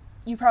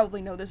you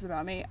probably know this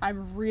about me.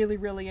 I'm really,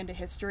 really into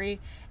history,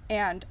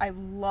 and I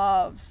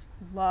love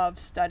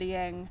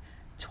studying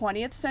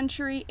 20th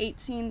century,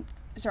 19th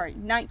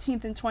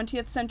and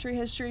 20th century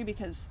history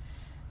because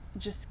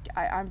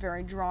I'm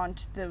very drawn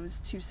to those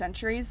two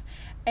centuries.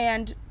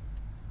 And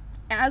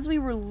as we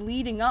were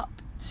leading up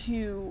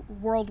to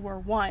World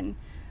War I,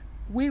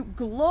 we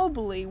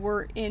globally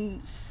were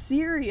in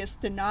serious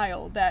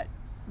denial that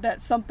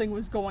something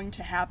was going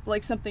to happen,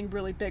 like something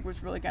really big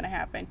was really going to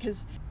happen,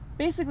 because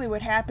basically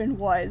what happened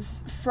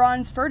was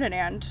Franz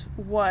Ferdinand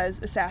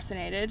was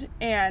assassinated,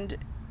 and,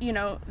 you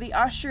know, the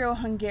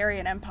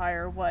Austro-Hungarian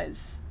Empire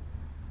was,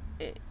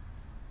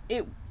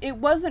 it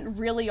wasn't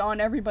really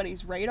on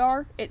everybody's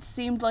radar. It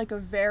seemed like a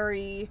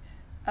very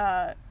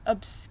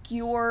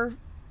obscure,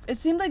 it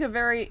seemed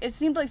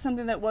like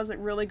something that wasn't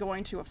really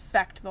going to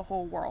affect the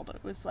whole world.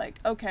 It was like,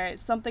 okay,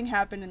 something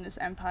happened in this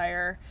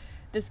empire,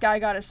 this guy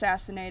got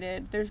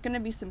assassinated, there's going to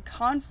be some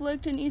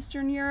conflict in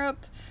Eastern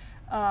Europe,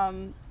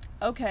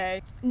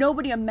 okay.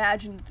 Nobody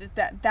imagined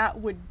that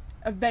would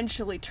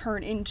eventually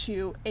turn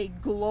into a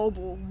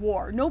global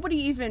war. Nobody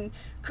even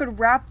could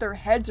wrap their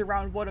heads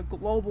around what a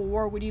global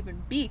war would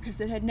even be, because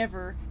they'd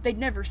never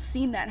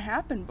seen that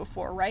happen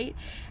before, right?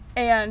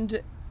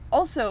 And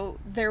also,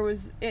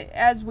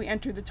 as we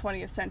entered the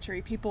 20th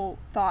century, people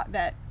thought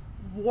that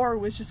war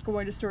was just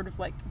going to sort of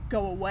like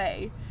go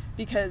away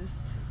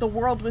because the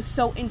world was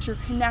so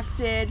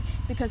interconnected,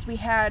 because we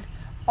had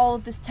all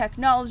of this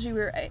technology, we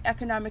were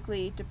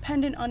economically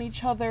dependent on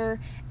each other,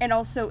 and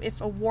also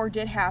if a war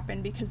did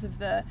happen, because of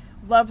the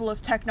level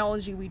of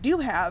technology we do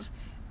have,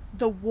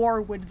 the war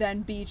would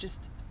then be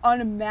just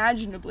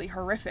unimaginably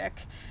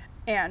horrific,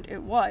 and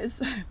it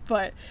was.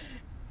 But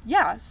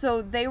yeah,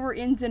 so they were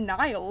in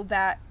denial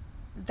that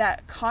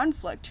that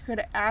conflict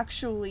could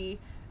actually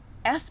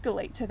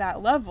escalate to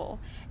that level.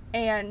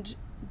 And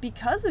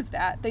because of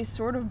that, they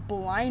sort of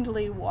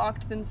blindly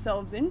walked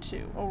themselves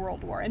into a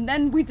world war. And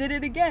then we did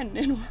it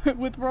again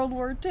with World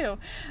War II.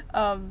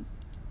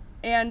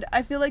 And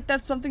I feel like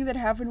that's something that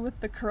happened with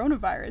the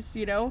coronavirus,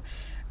 you know?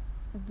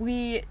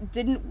 The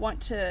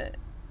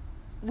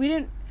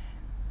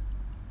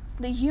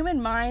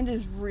human mind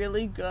is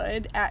really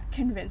good at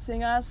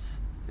convincing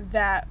us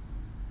that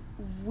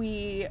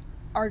we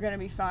are going to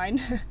be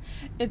fine.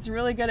 It's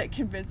really good at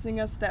convincing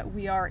us that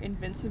we are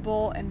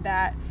invincible and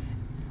that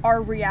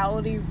our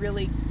reality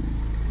really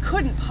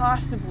couldn't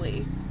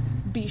possibly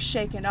be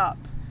shaken up,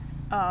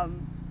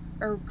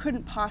 or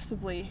couldn't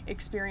possibly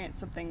experience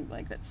something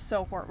like that's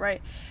so horrible,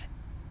 right?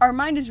 Our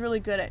mind is really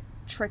good at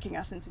tricking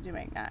us into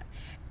doing that.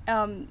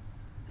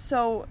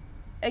 So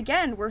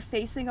again, we're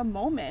facing a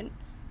moment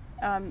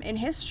in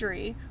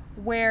history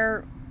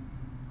where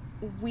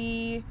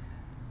we're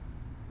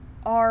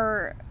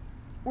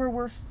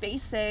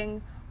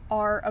facing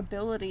our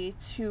ability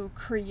to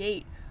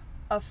create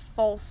a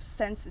false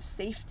sense of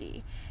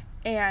safety.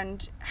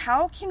 And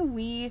how can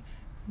we,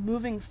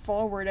 moving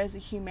forward as a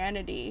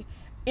humanity,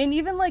 and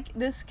even like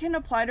this can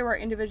apply to our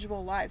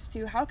individual lives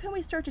too, how can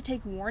we start to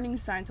take warning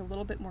signs a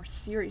little bit more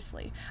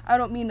seriously? I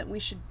don't mean that we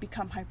should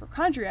become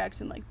hypochondriacs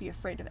and like be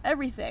afraid of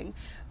everything,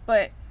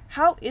 but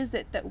how is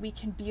it that we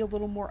can be a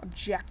little more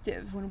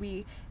objective when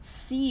we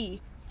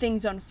see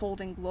things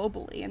unfolding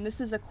globally? And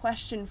this is a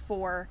question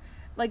for,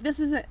 like, this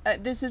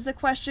is a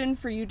question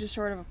for you to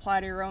sort of apply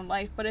to your own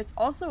life, but it's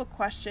also a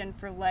question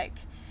for like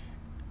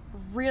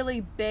really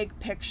big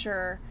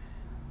picture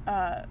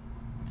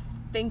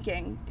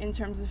thinking in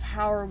terms of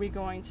how are we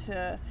going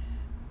to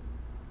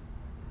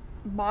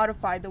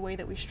modify the way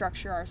that we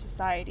structure our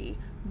society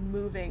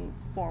moving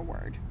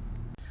forward.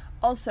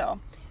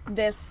 Also,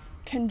 this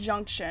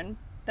conjunction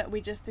that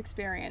we just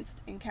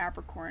experienced in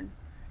Capricorn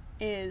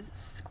is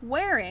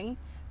squaring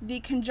the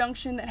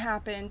conjunction that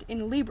happened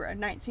in Libra,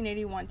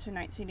 1981 to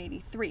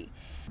 1983.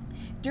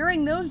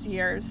 During those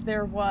years,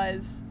 there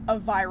was a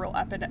viral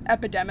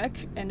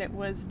epidemic, and it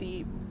was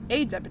the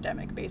AIDS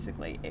epidemic,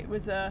 basically. It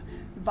was a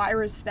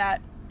virus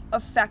that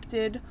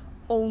affected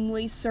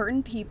only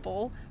certain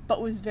people,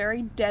 but was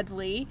very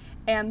deadly,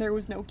 and there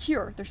was no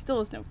cure. There still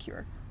is no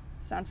cure.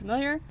 Sound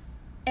familiar?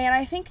 And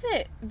I think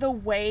that the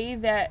way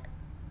that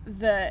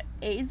the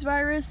AIDS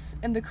virus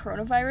and the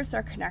coronavirus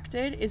are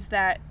connected is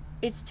that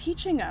it's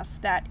teaching us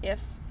that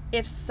if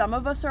some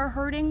of us are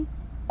hurting,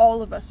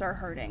 all of us are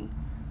hurting.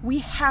 We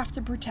have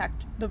to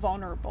protect the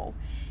vulnerable.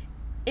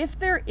 If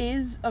there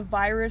is a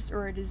virus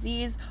or a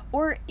disease,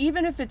 or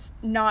even if it's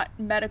not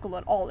medical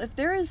at all, if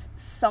there is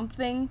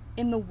something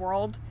in the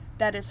world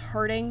that is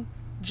hurting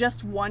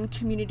just one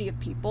community of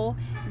people,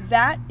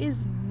 that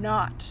is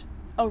not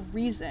a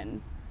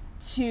reason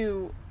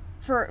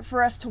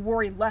for us to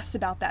worry less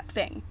about that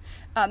thing.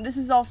 This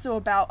is also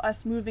about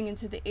us moving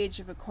into the age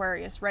of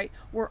Aquarius, right?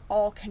 We're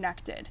all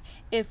connected.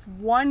 If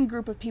one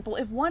group of people,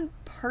 if one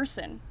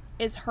person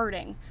is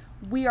hurting,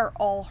 we are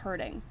all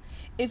hurting.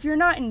 If you're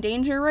not in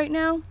danger right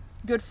now,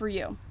 good for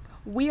you.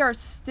 We are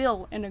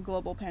still in a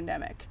global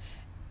pandemic.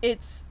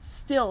 It's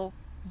still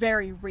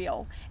very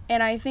real.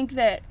 And I think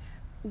that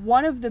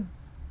one of the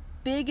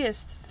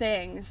biggest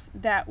things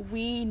that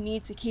we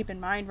need to keep in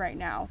mind right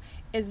now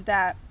is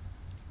that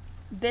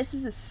this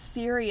is a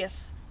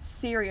serious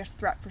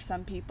threat for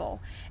some people.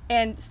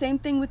 And same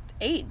thing with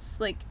AIDS.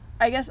 Like,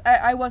 I guess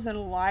I wasn't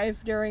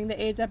alive during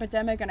the AIDS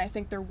epidemic, and I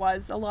think there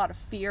was a lot of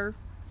fear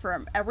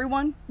from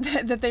everyone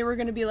that they were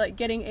going to be like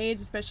getting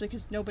AIDS, especially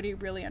because nobody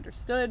really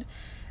understood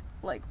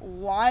like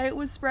why it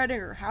was spreading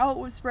or how it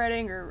was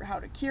spreading or how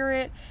to cure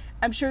it.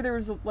 I'm sure there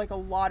was like a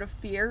lot of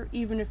fear,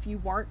 even if you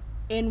weren't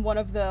in one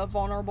of the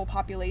vulnerable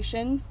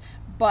populations,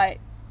 but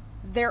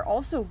there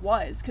also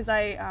was, because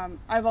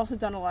I've also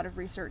done a lot of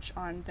research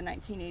on the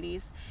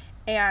 1980s,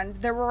 and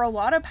there were a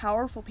lot of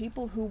powerful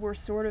people who were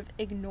sort of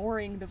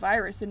ignoring the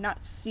virus and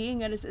not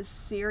seeing it as a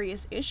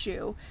serious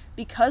issue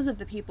because of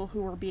the people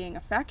who were being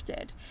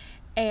affected.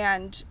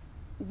 And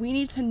we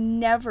need to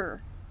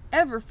never,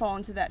 ever fall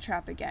into that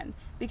trap again,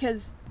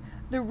 because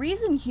the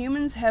reason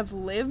humans have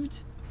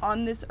lived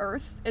on this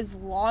earth as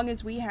long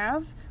as we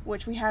have,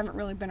 which we haven't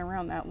really been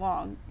around that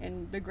long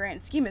in the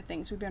grand scheme of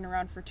things, we've been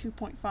around for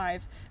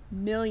 2.5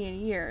 million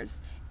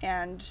years,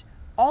 and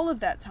all of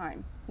that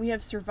time we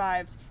have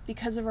survived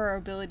because of our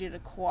ability to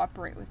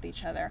cooperate with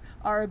each other,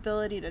 our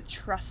ability to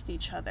trust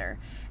each other.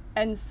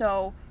 And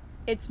so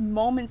it's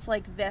moments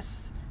like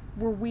this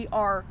where we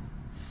are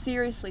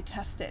seriously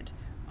tested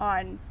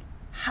on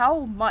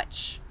how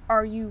much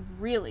are you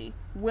really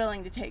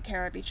willing to take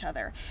care of each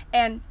other.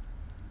 And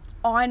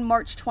on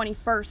March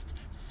 21st,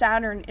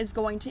 Saturn is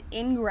going to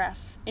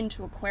ingress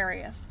into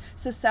Aquarius.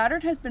 So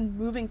Saturn has been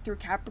moving through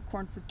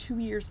Capricorn for 2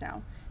 years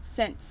now,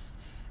 since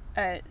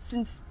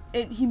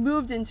he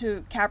moved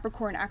into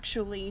Capricorn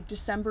actually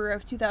December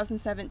of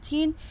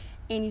 2017,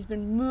 and he's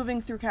been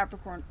moving through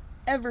Capricorn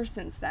ever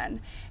since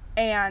then.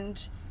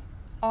 And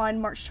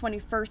on March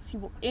 21st, he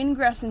will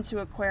ingress into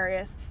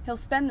Aquarius. He'll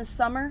spend the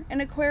summer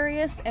in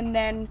Aquarius, and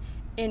then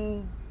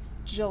in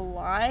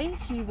July,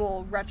 he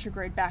will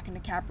retrograde back into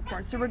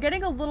Capricorn. So we're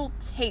getting a little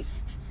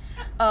taste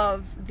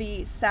of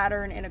the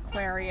Saturn in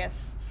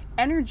Aquarius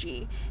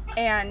energy.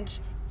 And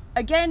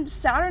again,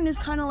 Saturn is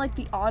kind of like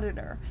the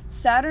auditor.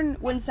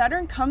 When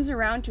Saturn comes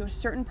around to a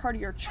certain part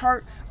of your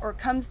chart, or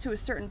comes to a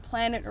certain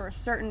planet or a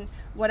certain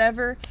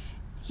whatever,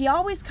 he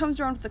always comes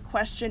around with the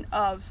question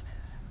of,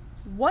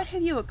 what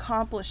have you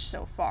accomplished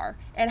so far,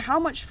 and how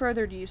much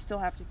further do you still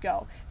have to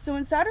go? So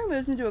when Saturn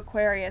moves into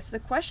Aquarius, the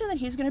question that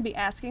he's going to be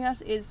asking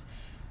us is,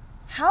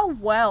 how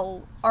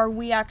well are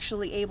we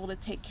actually able to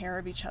take care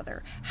of each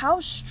other? How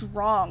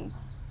strong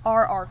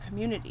are our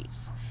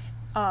communities?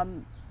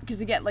 Because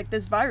again, like,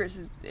 this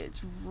virus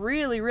it's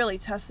really, really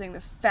testing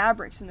the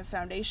fabrics and the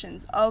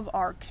foundations of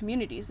our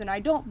communities. And I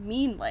don't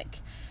mean, like,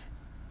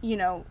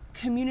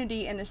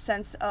 community in a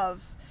sense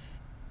of,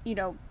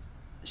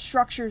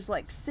 structures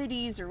like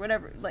cities or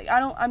whatever. Like,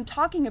 I'm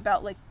talking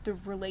about, like, the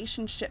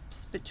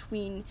relationships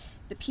between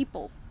the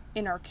people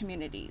in our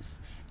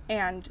communities.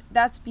 And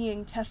that's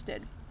being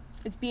tested.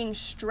 It's being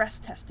stress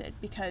tested,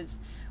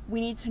 because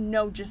we need to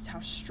know just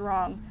how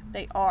strong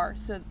they are.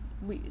 So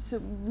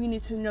we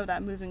need to know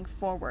that moving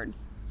forward.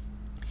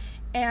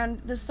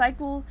 And the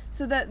cycle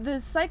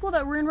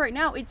that we're in right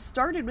now, it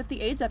started with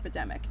the AIDS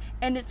epidemic,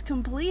 and it's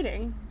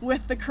completing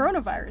with the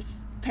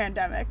coronavirus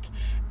pandemic.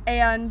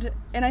 And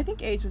I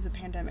think AIDS was a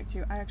pandemic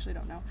too. I actually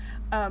don't know.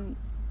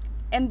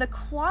 And the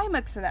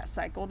climax of that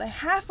cycle, the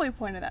halfway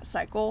point of that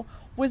cycle,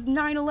 was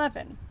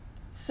 9/11.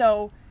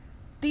 So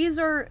these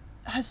are,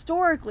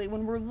 historically,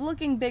 when we're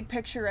looking big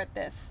picture at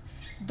this,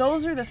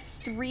 those are the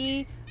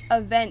three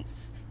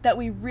events that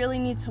we really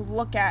need to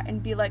look at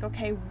and be like,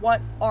 okay,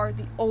 what are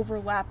the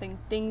overlapping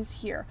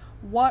things here?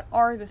 What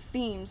are the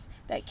themes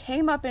that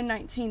came up in the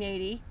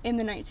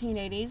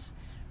 1980s,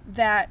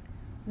 that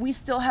we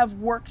still have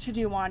work to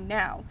do on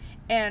now?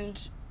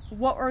 And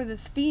what are the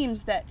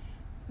themes that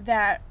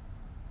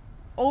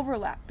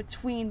overlap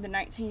between the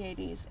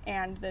 1980s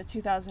and the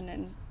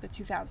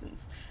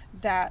 2000s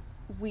that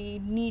we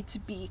need to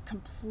be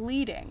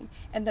completing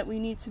and that we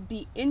need to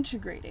be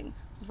integrating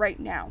right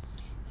now?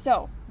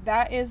 So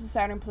that is the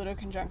Saturn-Pluto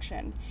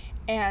conjunction.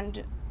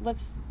 And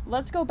let's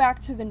go back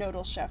to the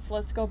nodal shift.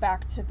 Let's go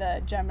back to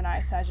the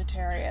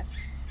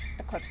Gemini-Sagittarius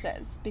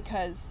eclipses,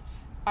 because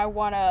I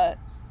want to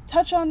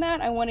touch on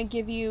that. I want to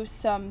give you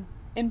some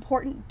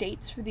important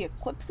dates for the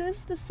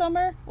eclipses this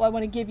summer. Well, I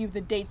want to give you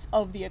the dates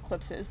of the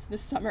eclipses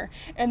this summer.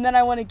 And then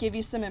I want to give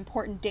you some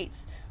important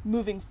dates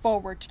moving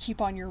forward to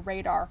keep on your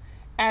radar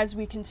as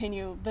we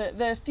continue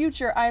the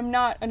future. I'm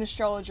not an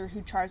astrologer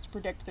who tries to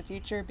predict the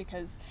future,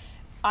 because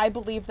I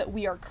believe that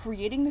we are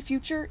creating the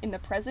future in the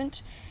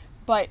present,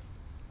 but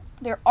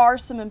there are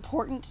some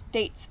important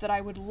dates that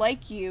I would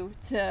like you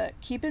to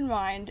keep in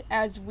mind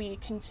as we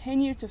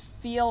continue to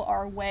feel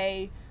our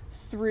way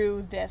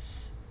through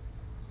this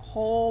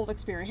whole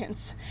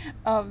experience.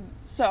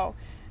 So,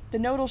 the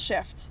nodal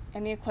shift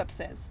and the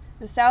eclipses.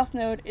 The South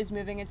Node is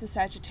moving into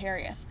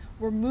Sagittarius.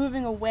 We're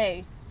moving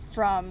away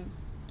from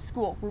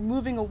school. We're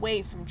moving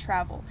away from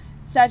travel.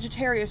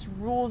 Sagittarius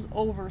rules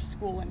over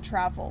school and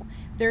travel.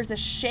 There's a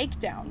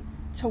shakedown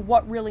to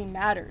what really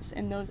matters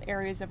in those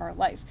areas of our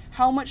life.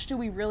 How much do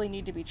we really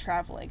need to be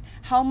traveling?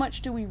 How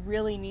much do we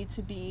really need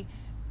to be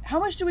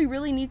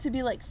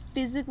like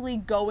physically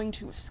going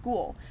to a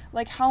school?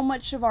 Like, how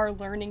much of our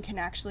learning can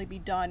actually be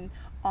done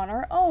on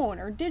our own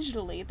or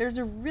digitally? There's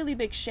a really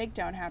big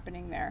shakedown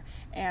happening there,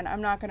 and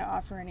I'm not going to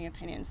offer any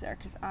opinions there,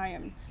 because I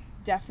am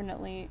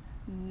definitely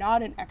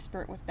not an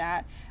expert with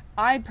that.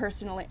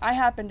 I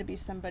happen to be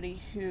somebody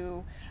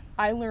who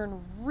I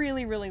learn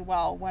really, really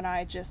well when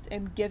I just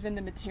am given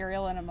the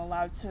material and I'm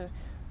allowed to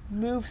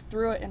move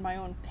through it in my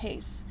own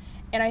pace.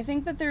 And I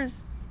think that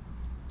there's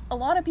a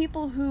lot of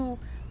people who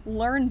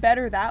learn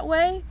better that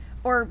way,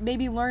 or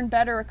maybe learn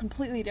better a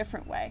completely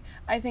different way.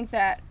 I think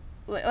that,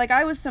 like,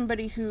 I was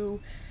somebody who,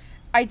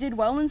 I did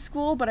well in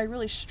school, but I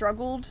really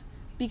struggled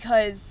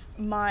because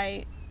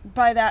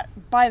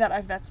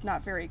that's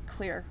not very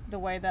clear the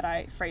way that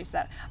I phrased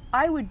that.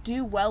 I would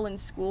do well in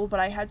school, but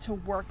I had to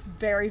work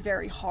very,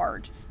 very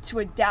hard to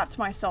adapt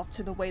myself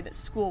to the way that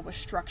school was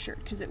structured,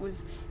 because it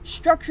was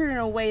structured in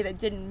a way that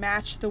didn't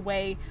match the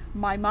way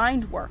my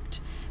mind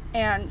worked.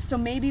 And so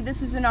maybe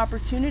this is an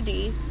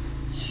opportunity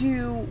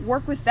to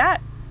work with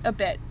that a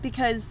bit,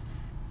 because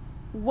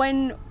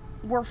when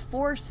we're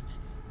forced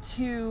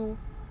to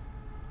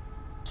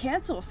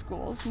cancel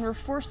schools, when we're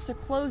forced to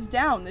close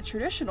down the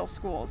traditional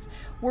schools,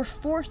 we're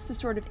forced to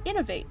sort of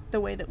innovate the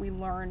way that we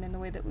learn and the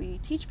way that we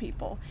teach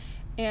people.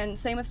 And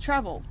same with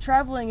travel.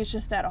 Traveling is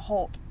just at a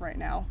halt right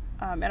now.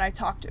 And I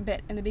talked a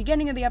bit in the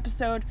beginning of the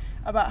episode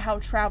about how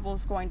travel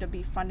is going to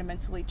be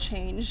fundamentally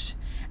changed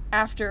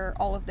after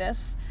all of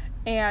this.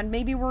 And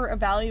maybe we're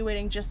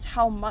evaluating just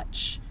how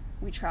much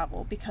we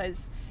travel,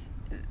 because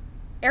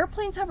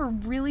airplanes have a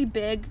really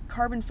big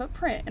carbon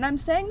footprint. And I'm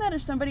saying that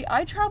as somebody,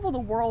 I travel the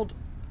world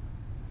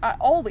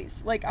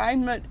always, like,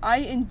 I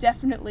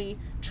indefinitely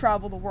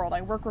travel the world.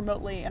 I work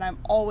remotely, and I'm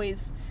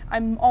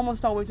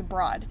almost always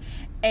abroad.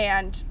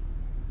 And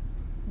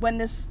when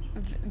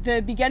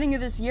the beginning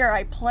of this year,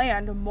 I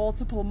planned a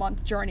multiple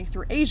month journey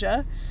through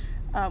Asia,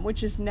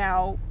 which is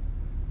now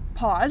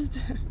paused.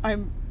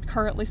 I'm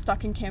currently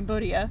stuck in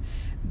Cambodia.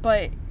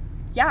 But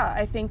yeah,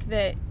 I think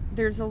that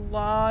there's a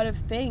lot of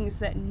things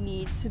that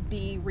need to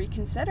be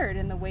reconsidered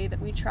in the way that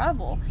we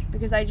travel,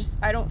 because I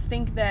don't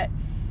think that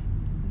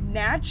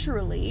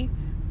naturally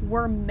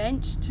we're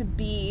meant to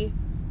be,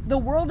 the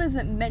world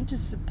isn't meant to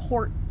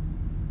support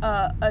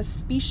a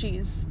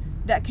species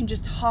that can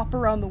just hop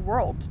around the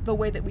world the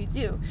way that we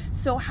do.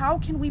 So how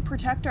can we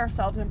protect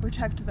ourselves and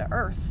protect the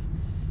earth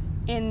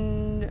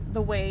in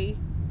the way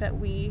that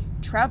we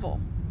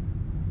travel?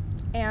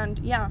 And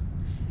yeah,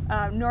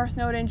 North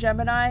Node in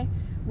Gemini,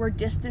 we're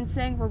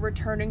distancing, we're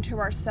returning to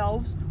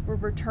ourselves, we're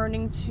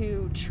returning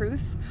to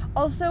truth.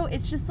 Also,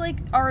 it's just like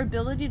our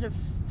ability to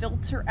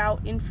filter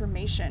out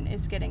information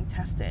is getting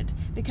tested,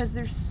 because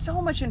there's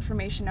so much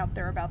information out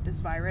there about this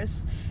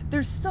virus.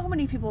 There's so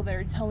many people that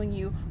are telling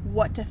you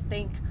what to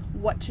think,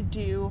 what to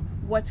do,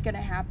 what's going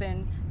to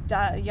happen,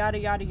 yada,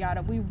 yada,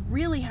 yada. We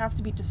really have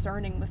to be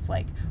discerning with,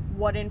 like,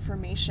 what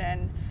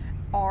information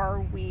are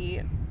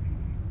we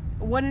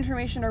going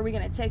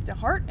to take to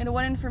heart, and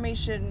what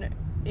information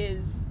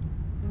is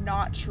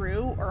not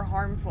true or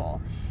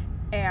harmful.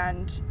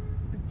 And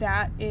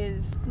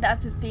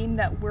that's a theme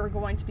that we're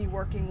going to be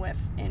working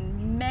with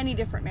in many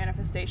different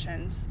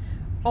manifestations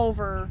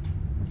over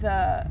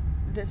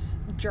this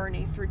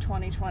journey through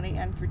 2020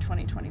 and through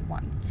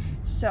 2021.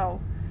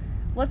 So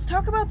let's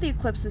talk about the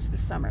eclipses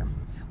this summer.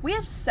 We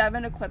have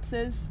 7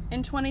 eclipses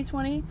in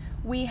 2020.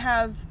 We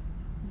have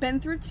been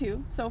through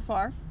 2 so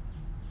far.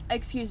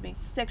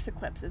 6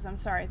 eclipses. I'm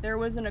sorry. There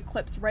was an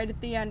eclipse right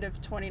at the end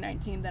of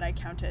 2019 that I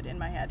counted in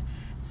my head.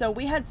 So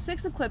we had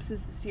 6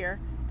 eclipses this year,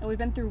 and we've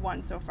been through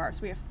 1 so far.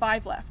 So we have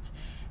 5 left.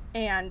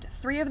 And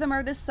 3 of them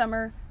are this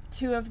summer.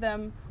 2 of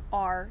them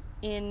are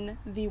in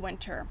the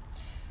winter.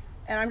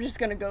 And I'm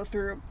going to go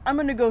through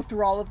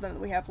all of them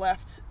that we have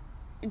left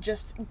and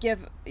just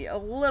give a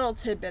little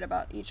tidbit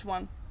about each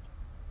one.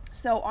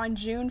 So on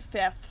June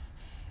 5th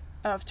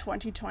of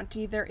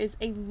 2020, there is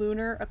a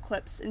lunar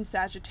eclipse in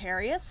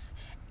Sagittarius.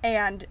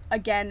 And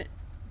again,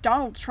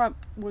 Donald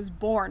Trump was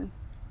born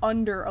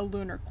under a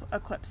lunar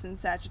eclipse in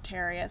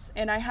Sagittarius.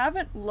 And I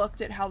haven't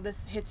looked at how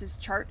this hits his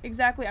chart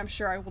exactly. I'm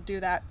sure I will do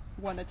that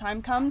when the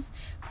time comes.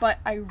 But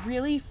I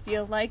really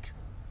feel like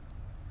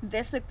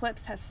this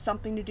eclipse has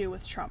something to do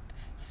with Trump.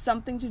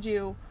 Something to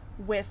do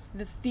with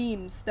the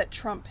themes that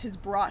Trump has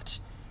brought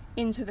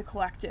into the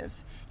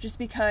collective. Just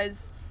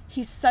because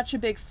he's such a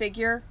big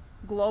figure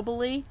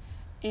globally,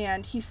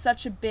 and he's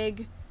such a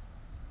big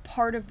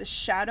part of the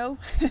shadow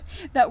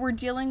that we're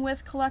dealing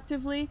with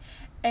collectively,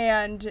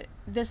 and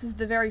this is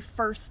the very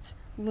first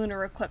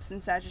lunar eclipse in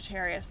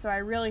Sagittarius. So I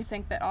really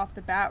think that off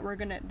the bat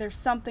there's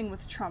something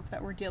with Trump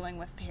that we're dealing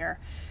with here.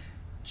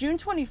 June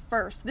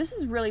 21st, this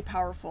is really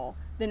powerful,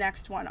 the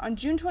next one. On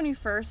June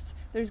 21st,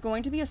 there's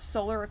going to be a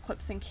solar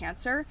eclipse in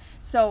Cancer.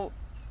 So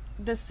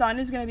the sun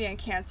is going to be in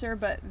Cancer,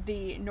 but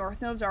the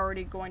North Node's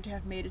already going to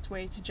have made its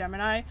way to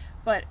Gemini.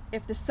 But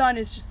if the sun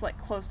is just like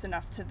close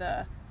enough to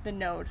the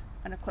node,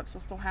 an eclipse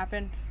will still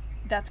happen.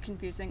 That's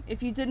confusing.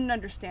 If you didn't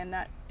understand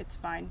that, it's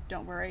fine.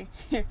 Don't worry.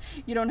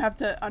 You don't have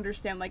to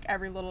understand like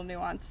every little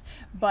nuance.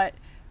 But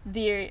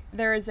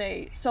there is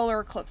a solar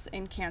eclipse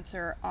in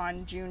Cancer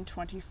on June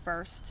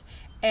 21st.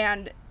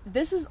 And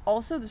this is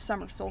also the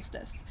summer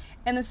solstice.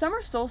 And the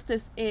summer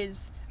solstice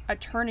is a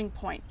turning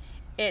point.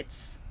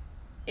 It's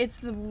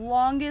the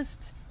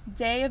longest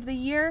day of the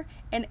year,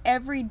 and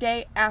every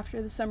day after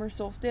the summer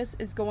solstice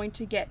is going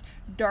to get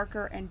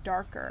darker and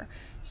darker.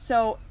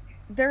 So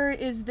there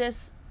is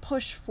this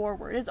push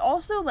forward. It's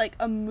also like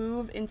a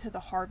move into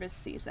the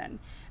harvest season.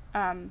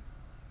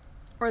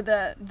 Or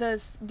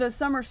the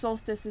summer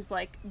solstice is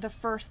like the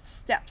first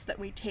steps that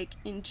we take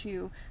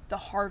into the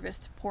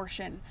harvest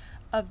portion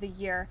of the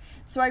year.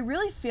 So I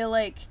really feel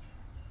like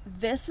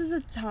this is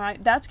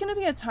that's going to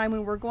be a time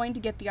when we're going to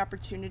get the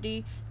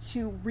opportunity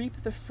to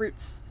reap the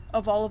fruits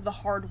of all of the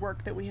hard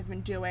work that we have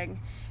been doing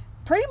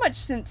pretty much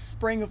since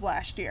spring of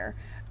last year.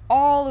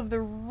 All of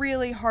the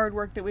really hard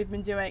work that we've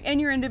been doing in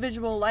your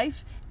individual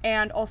life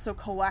and also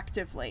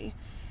collectively.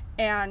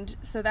 And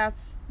so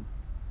that's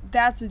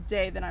a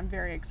day that I'm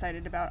very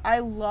excited about. I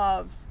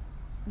love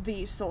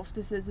the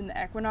solstices and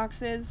the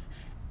equinoxes.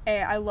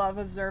 I love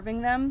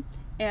observing them,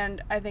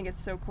 and I think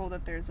it's so cool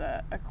that there's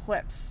a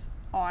eclipse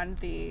on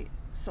the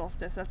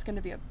solstice. That's going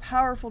to be a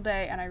powerful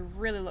day, and I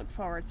really look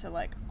forward to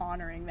like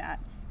honoring that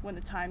when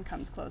the time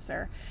comes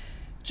closer.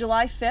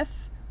 July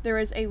 5th, there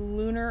is a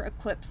lunar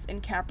eclipse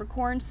in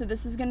Capricorn, so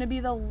this is going to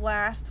be the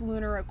last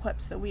lunar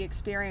eclipse that we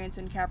experience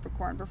in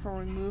Capricorn before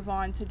we move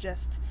on to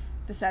just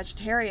the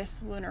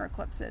Sagittarius lunar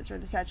eclipses, or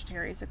the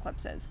Sagittarius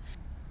eclipses.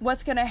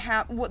 What's going to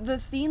happen, the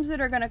themes that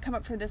are going to come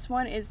up for this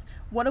one is,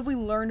 what have we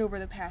learned over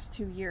the past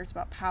 2 years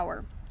about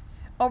power?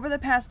 over the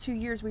past 2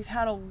 years, we've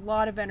had a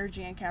lot of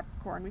energy in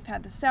Capricorn. We've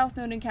had the South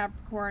Node in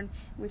Capricorn,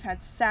 we've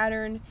had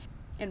Saturn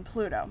and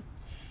Pluto.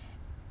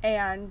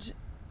 And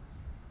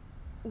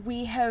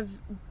we have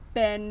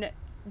been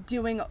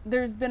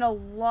there's been a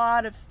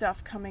lot of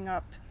stuff coming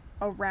up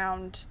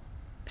around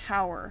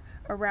power,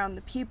 around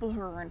the people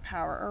who are in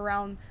power,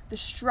 around the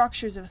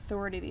structures of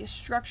authority, the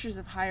structures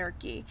of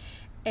hierarchy.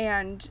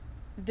 And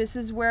this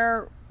is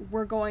where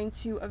we're going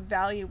to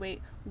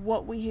evaluate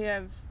what we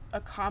have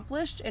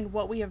accomplished and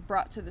what we have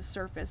brought to the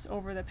surface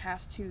over the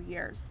past 2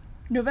 years.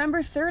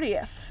 November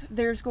 30th,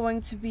 there's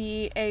going to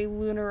be a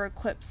lunar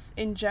eclipse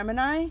in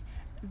Gemini.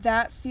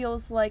 That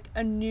feels like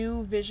a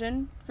new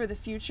vision for the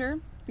future,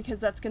 because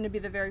that's going to be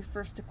the very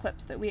first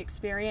eclipse that we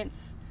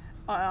experience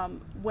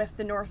with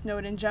the North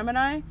Node in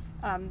Gemini.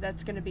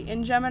 That's going to be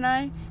in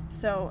Gemini,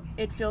 so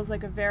it feels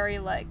like a very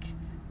a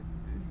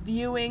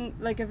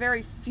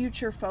very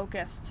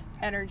future-focused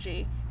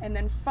energy. And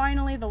then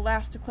finally, the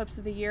last eclipse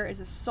of the year is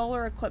a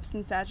solar eclipse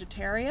in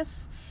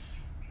Sagittarius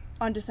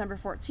on December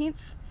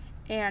 14th,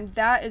 and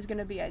that is going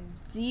to be a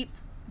deep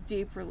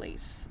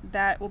release.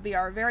 That will be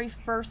our very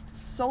first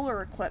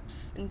solar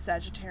eclipse in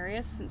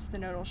Sagittarius since the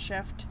nodal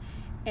shift,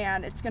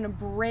 and it's going to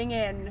bring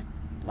in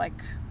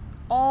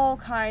all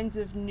kinds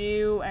of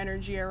new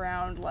energy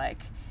around,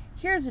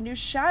 here's a new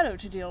shadow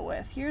to deal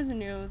with, here's a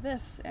new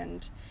this,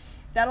 and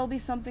that'll be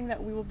something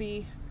that we will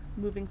be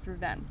moving through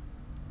then.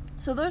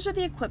 So those are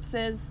the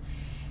eclipses.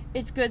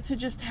 It's good to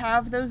just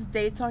have those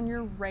dates on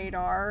your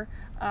radar,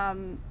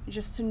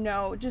 just to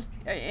know,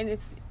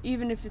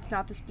 even if it's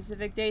not the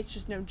specific dates,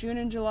 just know June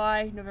and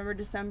July, November,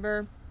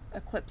 December,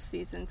 eclipse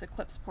seasons,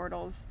 eclipse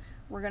portals.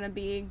 We're going to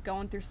be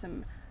going through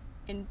some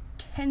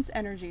intense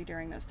energy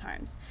during those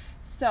times.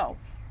 So,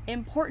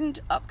 important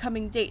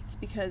upcoming dates,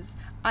 because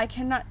I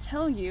cannot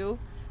tell you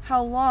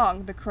how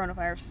long the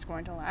coronavirus is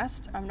going to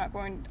last.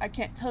 I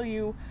can't tell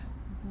you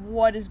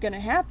what is going to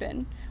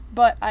happen,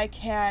 but I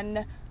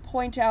can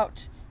point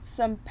out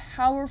some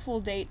powerful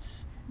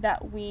dates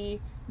that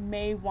we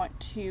may want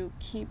to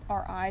keep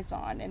our eyes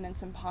on, and then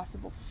some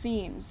possible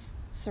themes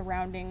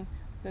surrounding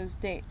those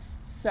dates.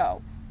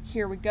 So,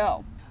 here we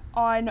go.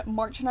 On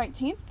March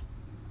 19th,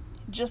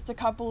 just a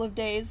couple of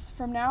days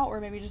from now, or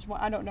maybe just one,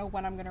 I don't know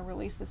when I'm going to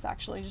release this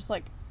actually, just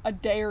a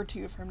day or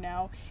two from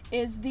now,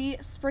 is the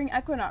spring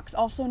equinox,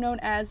 also known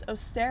as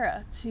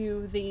Ostara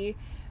to the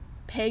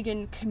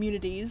pagan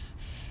communities.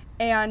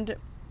 And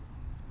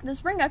the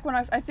spring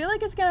equinox, I feel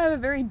like it's going to have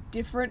a very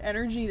different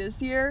energy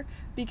this year,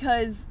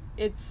 because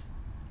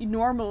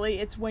normally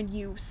it's when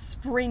you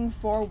spring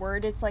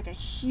forward. It's like a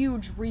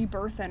huge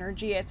rebirth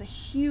energy. It's a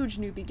huge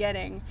new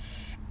beginning.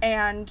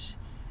 And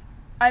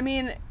I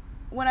mean,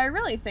 when I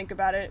really think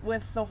about it,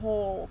 with the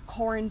whole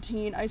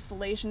quarantine,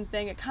 isolation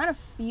thing, it kind of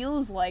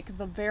feels like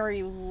the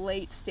very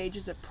late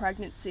stages of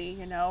pregnancy,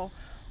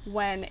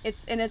 when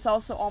it's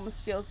also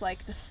almost feels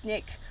like the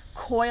snake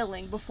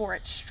coiling before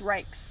it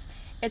strikes.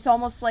 It's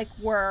almost like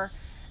we're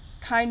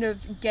kind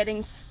of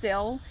getting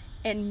still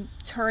and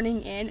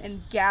turning in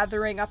and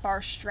gathering up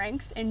our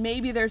strength, and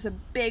maybe there's a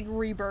big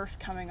rebirth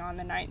coming on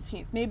the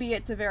 19th. Maybe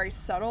it's a very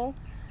subtle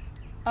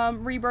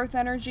rebirth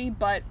energy,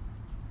 but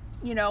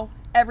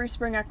every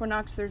spring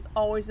equinox, there's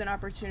always an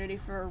opportunity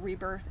for a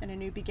rebirth and a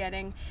new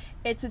beginning.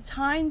 It's a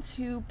time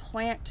to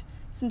plant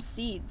some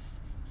seeds.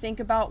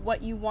 Think about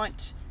what you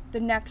want the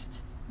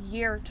next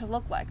year to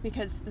look like,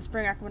 because the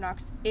spring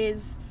equinox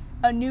is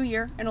a new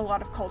year in a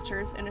lot of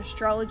cultures. In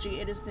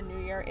astrology, it is the new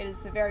year. It is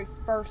the very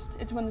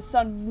first, it's when the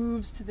sun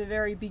moves to the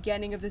very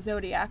beginning of the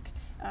zodiac,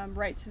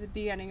 right to the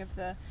beginning of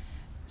the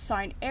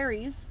sign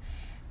Aries.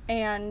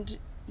 And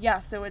yeah,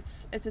 so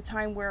it's a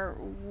time where,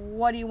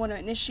 what do you want to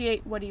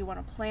initiate? What do you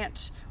want to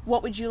plant?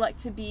 What would you like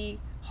to be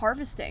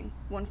harvesting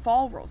when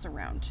fall rolls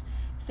around?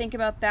 Think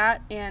about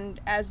that, and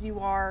as you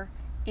are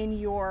in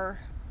your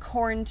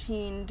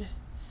quarantined,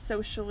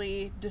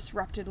 socially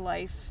disrupted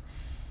life,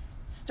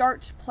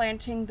 start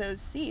planting those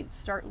seeds,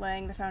 start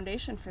laying the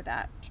foundation for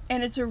that.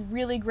 And it's a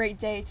really great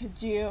day to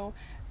do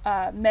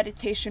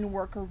meditation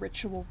work or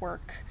ritual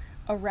work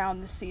around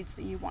the seeds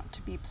that you want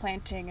to be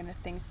planting and the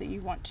things that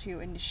you want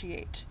to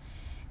initiate.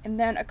 And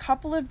then a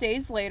couple of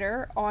days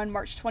later, on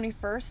March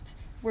 21st,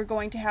 we're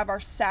going to have our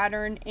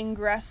Saturn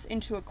ingress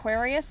into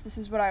Aquarius. This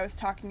is what I was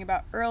talking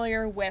about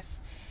earlier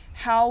with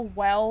how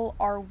well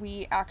are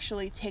we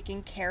actually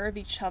taking care of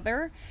each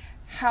other?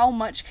 How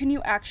much can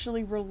you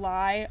actually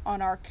rely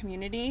on our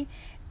community?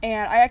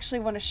 And I actually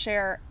want to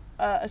share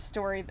a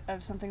story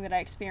of something that I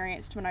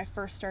experienced when I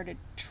first started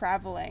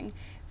traveling.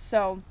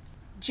 So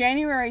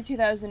January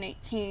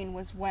 2018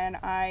 was when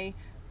I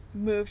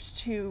moved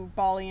to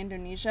Bali,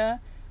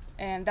 Indonesia.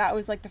 And that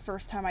was the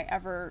first time I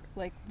ever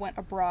went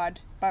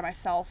abroad by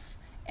myself,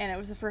 and it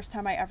was the first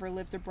time I ever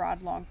lived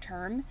abroad long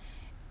term.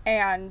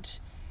 And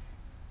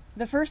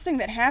the first thing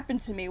that happened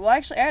to me, well,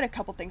 actually I had a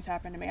couple things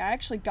happen to me. I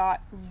actually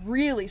got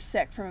really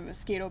sick from a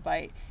mosquito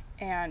bite,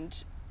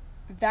 and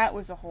that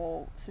was a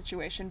whole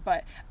situation.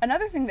 But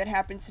another thing that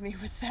happened to me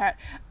was that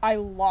I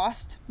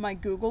lost my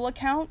Google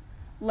account.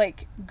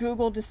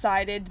 Google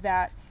decided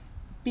that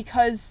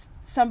because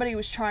somebody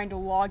was trying to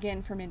log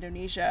in from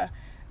Indonesia,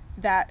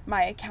 that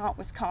my account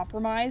was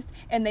compromised,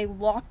 and they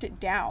locked it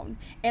down.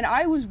 And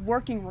I was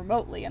working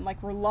remotely and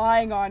like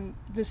relying on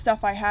the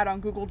stuff I had on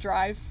Google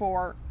Drive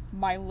for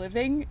my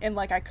living, and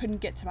like I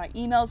couldn't get to my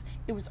emails.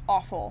 It was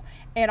awful.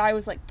 And I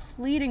was like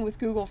pleading with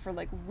Google for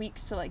like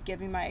weeks to like give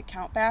me my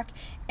account back.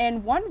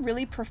 And one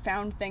really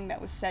profound thing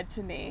that was said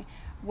to me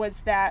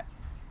was that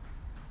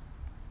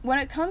when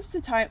it comes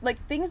to time, like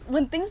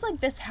when things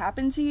like this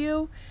happen to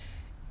you,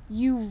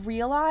 you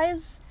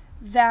realize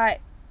that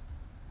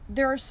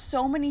there are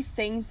so many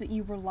things that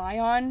you rely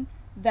on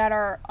that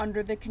are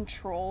under the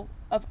control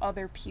of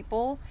other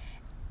people.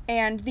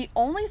 And the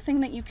only thing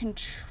that you can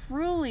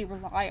truly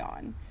rely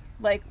on,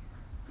 like,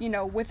 you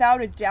know,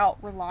 without a doubt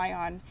rely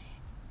on,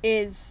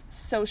 is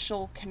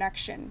social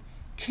connection.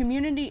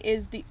 Community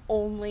is the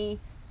only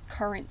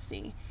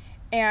currency.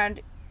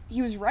 And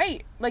he was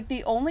right. Like,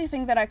 the only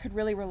thing that I could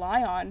really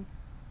rely on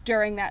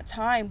during that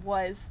time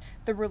was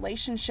the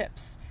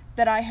relationships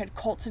that I had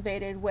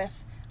cultivated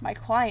with my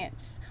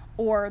clients,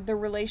 or the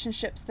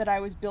relationships that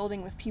I was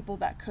building with people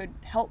that could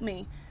help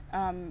me,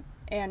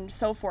 and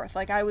so forth.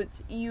 Like,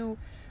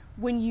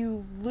 when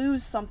you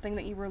lose something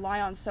that you rely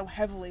on so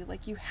heavily,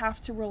 like, you have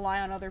to rely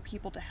on other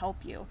people to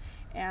help you.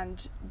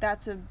 And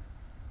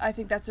I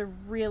think that's a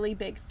really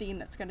big theme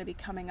that's going to be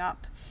coming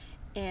up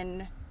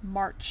in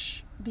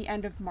March, the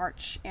end of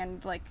March,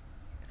 and like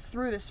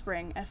through the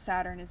spring as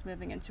Saturn is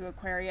moving into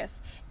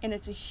Aquarius. And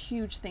it's a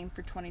huge theme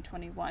for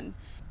 2021.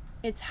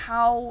 It's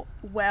how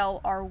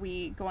well are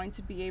we going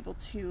to be able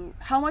to,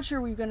 how much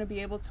are we going to be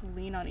able to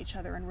lean on each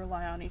other and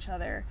rely on each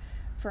other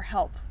for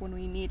help when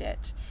we need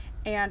it.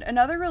 And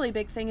another really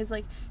big thing is,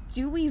 like,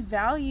 do we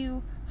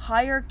value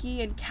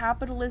hierarchy and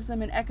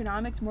capitalism and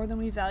economics more than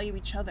we value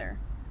each other?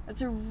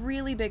 That's a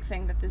really big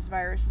thing that this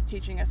virus is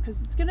teaching us,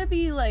 because it's going to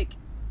be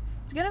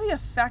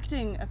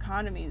affecting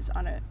economies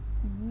in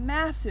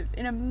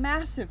a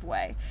massive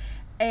way.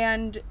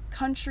 And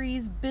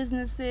countries,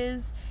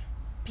 businesses,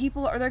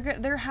 people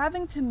they're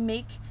having to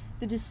make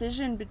the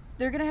decision, but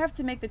they're going to have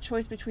to make the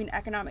choice between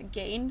economic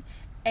gain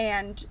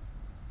and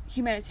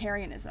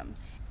humanitarianism.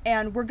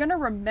 And we're going to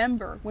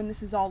remember when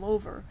this is all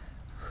over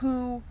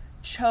who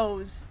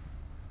chose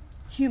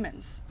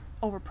humans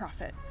over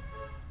profit.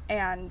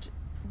 And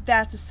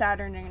that's a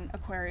Saturn and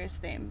Aquarius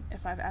theme,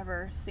 if I've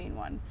ever seen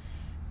one.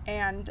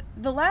 And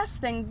the last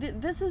thing,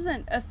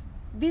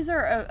 these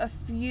are a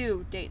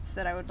few dates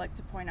that I would like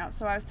to point out.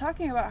 So I was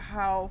talking about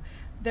how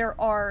there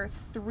are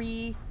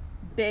 3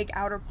 big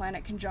outer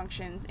planet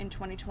conjunctions in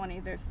 2020.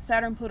 There's the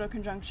Saturn-Pluto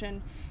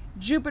conjunction,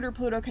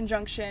 Jupiter-Pluto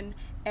conjunction,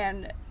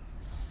 and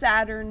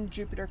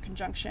Saturn-Jupiter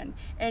conjunction.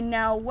 And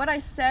now what I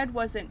said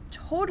wasn't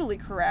totally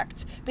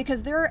correct,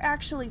 because there are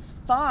actually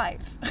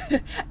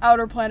 5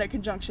 outer planet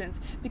conjunctions,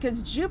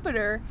 because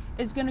Jupiter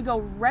is going to go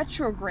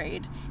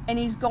retrograde and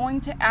he's going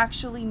to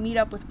actually meet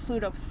up with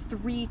Pluto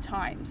 3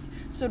 times.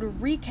 So to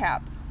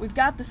recap, we've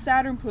got the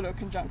Saturn-Pluto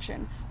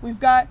conjunction,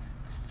 we've got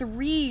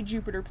 3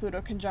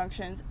 Jupiter-Pluto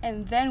conjunctions,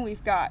 and then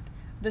we've got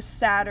the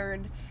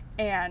Saturn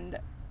and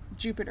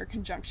Jupiter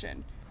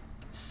conjunction.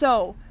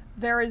 So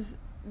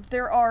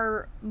there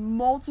are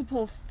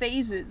multiple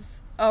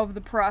phases of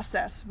the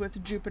process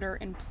with Jupiter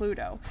and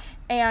Pluto.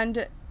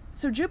 And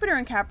so Jupiter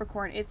in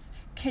Capricorn, it's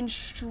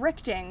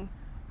constricting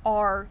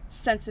our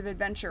sense of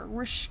adventure,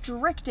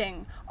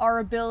 restricting our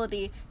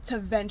ability to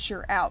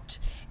venture out.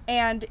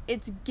 And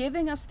it's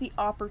giving us the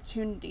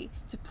opportunity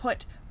to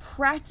put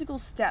practical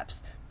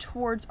steps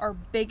towards our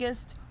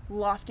biggest,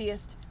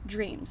 loftiest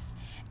dreams.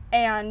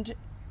 And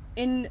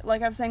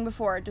like I was saying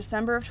before,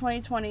 December of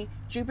 2020,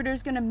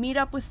 Jupiter's going to meet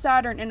up with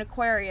Saturn in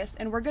Aquarius,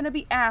 and we're going to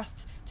be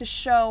asked to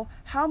show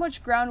how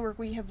much groundwork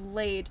we have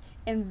laid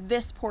in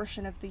this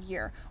portion of the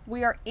year.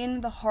 We are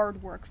in the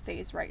hard work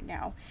phase right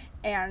now,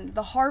 and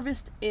the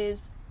harvest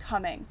is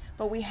coming,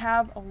 but we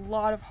have a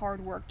lot of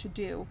hard work to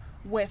do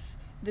with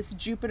this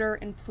Jupiter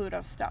and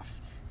Pluto stuff.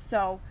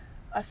 So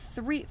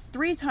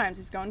three times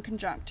he's going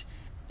conjunct.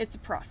 It's a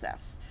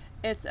process.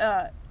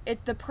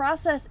 The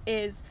process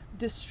is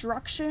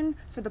destruction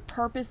for the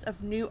purpose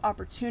of new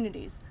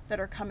opportunities that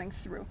are coming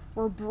through.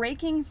 We're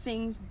breaking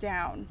things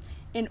down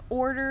in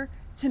order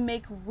to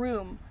make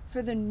room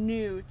for the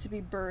new to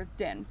be birthed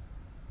in.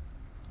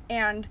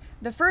 And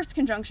the first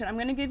conjunction, I'm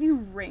going to give you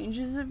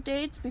ranges of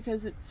dates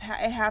because it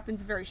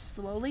happens very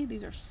slowly.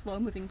 These are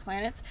slow-moving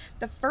planets.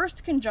 The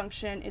first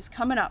conjunction is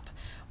coming up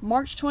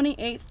March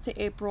 28th to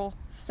April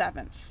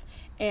 7th,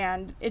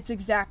 and it's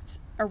exact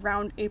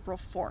around April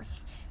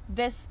 4th.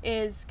 This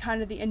is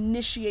kind of the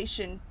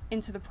initiation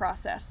into the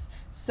process.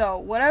 So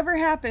whatever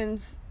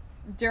happens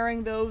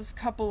during those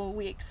couple of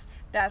weeks,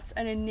 that's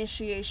an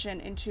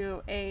initiation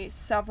into a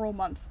several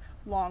month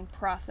long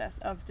process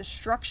of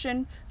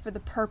destruction for the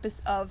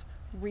purpose of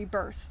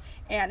rebirth.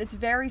 And it's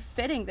very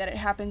fitting that it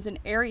happens in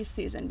Aries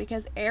season,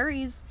 because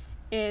Aries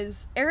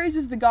is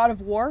the god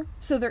of war.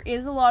 So there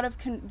is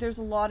there's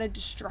a lot of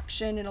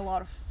destruction and a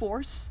lot of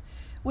force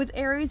with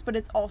Aries, but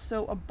it's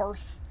also a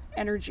birth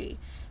energy.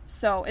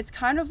 So it's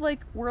kind of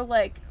like we're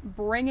like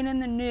bringing in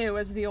the new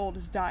as the old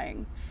is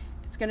dying.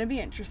 It's going to be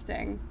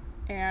interesting.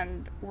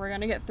 and we're going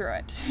to get through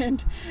it.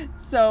 And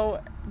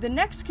so the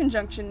next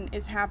conjunction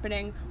is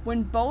happening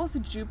when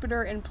both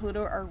Jupiter and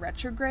Pluto are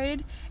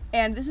retrograde,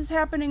 and this is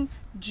happening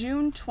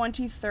June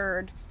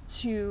 23rd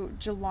to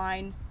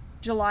July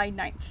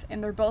 9th,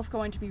 and they're both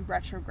going to be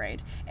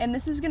retrograde. And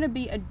this is going to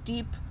be a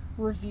deep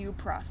review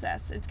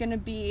process. It's going to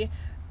be,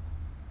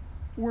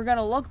 we're going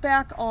to look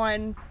back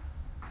on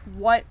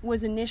what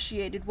was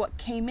initiated, what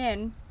came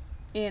in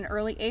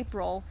early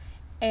April,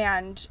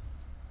 and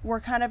we're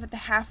kind of at the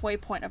halfway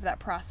point of that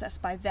process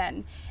by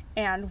then,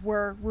 and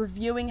we're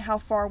reviewing how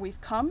far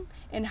we've come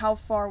and how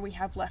far we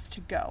have left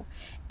to go.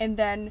 And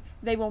then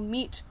they will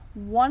meet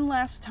one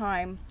last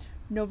time,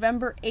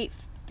 November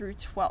 8th through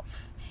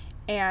 12th.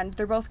 And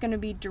they're both going to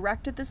be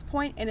direct at this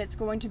point, and it's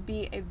going to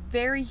be a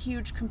very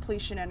huge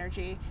completion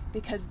energy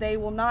because they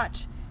will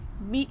not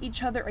meet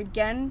each other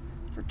again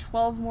for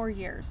 12 more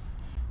years.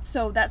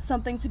 So that's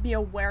something to be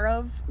aware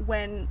of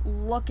when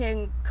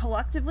looking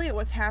collectively at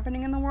what's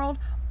happening in the world.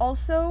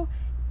 Also,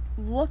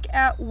 look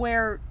at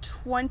where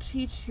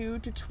 22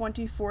 to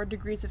 24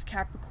 degrees of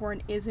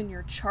Capricorn is in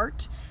your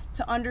chart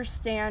to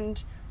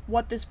understand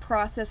what this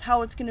process,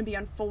 how it's going to be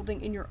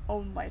unfolding in your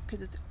own life,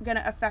 because it's going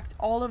to affect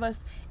all of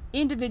us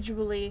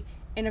individually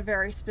in a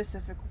very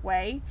specific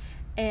way.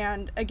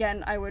 And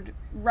again, I would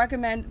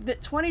recommend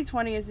that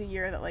 2020 is a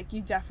year that, like,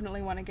 you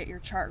definitely want to get your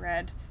chart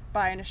read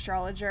by an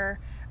astrologer,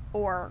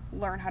 or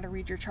learn how to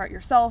read your chart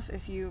yourself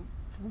if you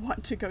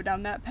want to go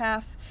down that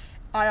path.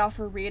 I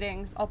offer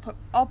readings.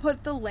 I'll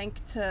put the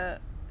link to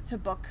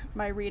book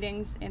my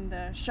readings in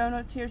the show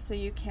notes here, so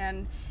you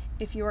can,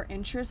 if you are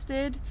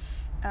interested.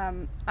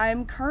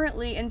 I'm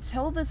currently,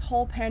 until this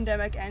whole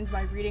pandemic ends,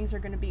 my readings are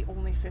going to be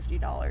only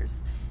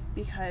 $50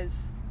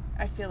 because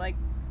I feel like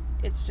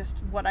it's just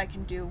what I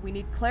can do. We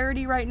need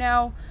clarity right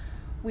now.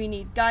 We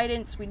need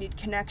guidance. We need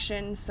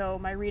connection. So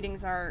my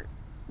readings are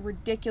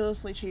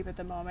ridiculously cheap at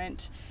the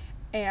moment.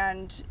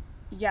 And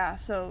yeah,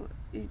 so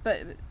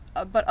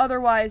but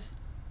otherwise,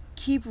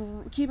 keep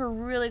a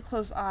really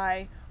close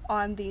eye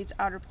on these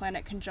outer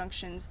planet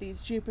conjunctions, these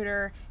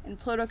Jupiter and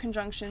Pluto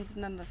conjunctions,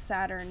 and then the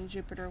Saturn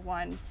Jupiter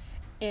one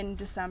in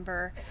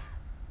December,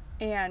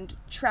 and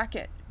track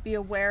it. Be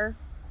aware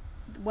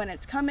when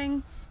it's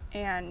coming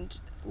and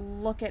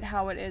look at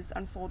how it is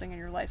unfolding in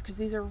your life, because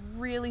these are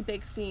really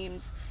big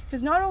themes.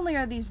 Because not only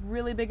are these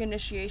really big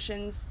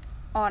initiations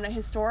on a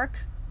historic,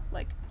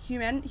 like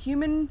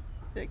human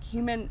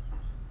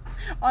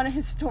on a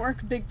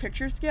historic big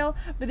picture scale,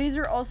 but these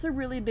are also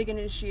really big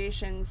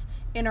initiations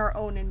in our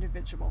own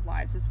individual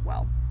lives as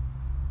well.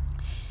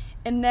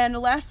 And then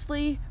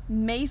lastly,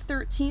 May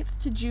 13th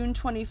to June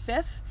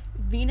 25th,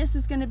 Venus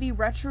is going to be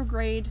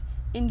retrograde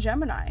in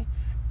Gemini.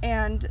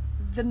 And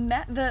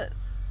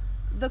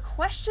the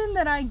question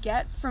that I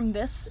get from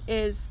this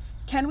is,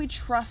 can we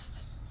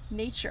trust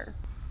nature?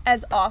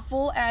 As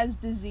awful as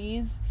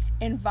disease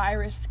and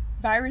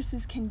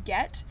viruses can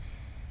get,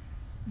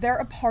 they're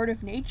a part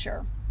of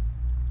nature.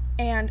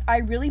 And I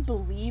really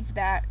believe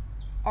that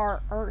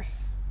our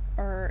Earth,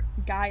 or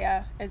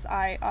Gaia, as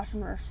I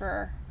often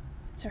refer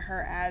to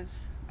her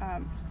as,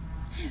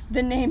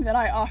 the name that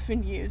I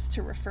often use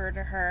to refer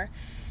to her,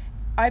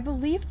 I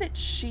believe that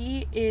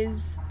she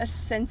is a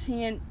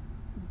sentient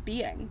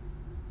being,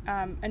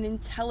 an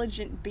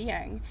intelligent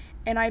being.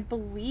 And I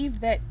believe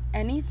that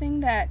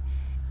anything that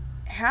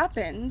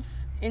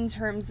happens in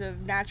terms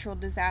of natural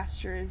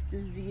disasters,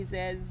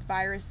 diseases,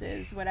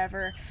 viruses,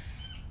 whatever,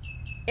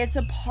 it's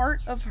a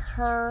part of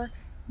her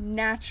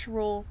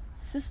natural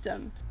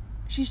system.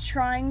 She's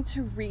trying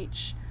to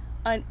reach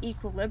an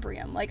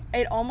equilibrium. Like,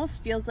 it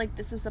almost feels like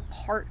this is a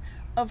part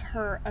of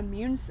her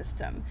immune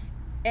system.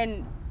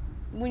 And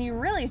when you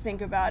really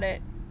think about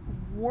it,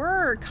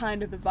 we're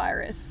kind of the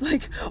virus.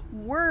 Like,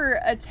 we're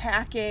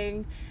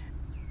attacking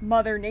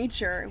Mother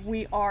Nature.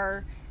 We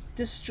are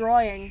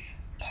destroying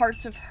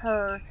parts of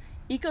her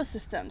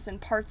ecosystems and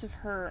parts of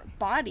her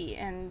body,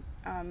 and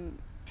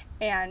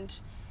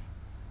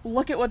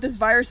look at what this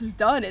virus has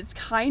done. It's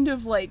kind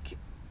of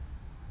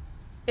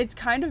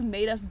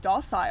made us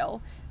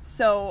docile.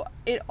 So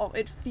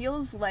it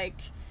feels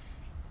like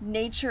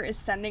nature is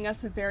sending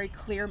us a very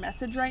clear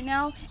message right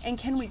now. And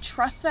can we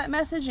trust that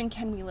message, and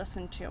can we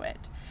listen to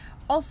it?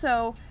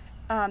 Also,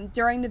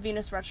 during the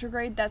Venus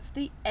retrograde, that's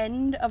the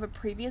end of a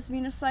previous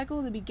Venus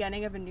cycle, the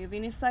beginning of a new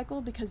Venus cycle,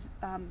 because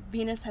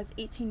Venus has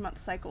 18-month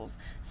cycles.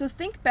 So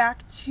think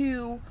back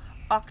to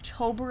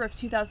October of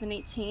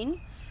 2018.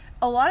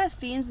 A lot of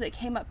themes that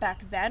came up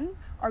back then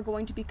are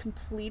going to be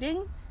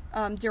completing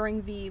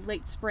during the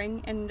late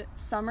spring and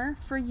summer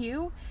for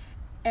you,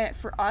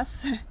 for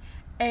us,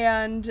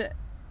 and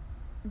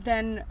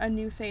then a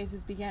new phase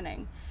is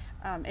beginning.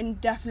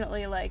 And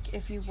definitely, like,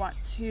 if you want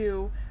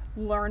to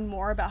learn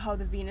more about how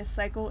the Venus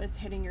cycle is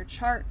hitting your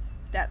chart,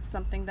 that's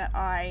something that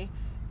I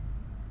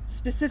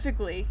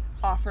specifically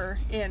offer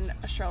in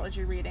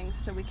astrology readings,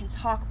 so we can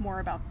talk more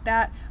about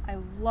that. I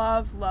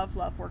love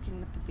working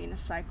with the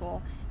Venus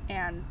cycle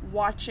and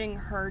watching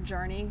her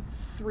journey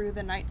through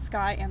the night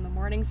sky and the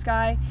morning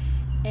sky,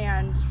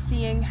 and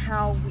seeing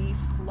how we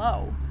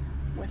flow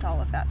with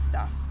all of that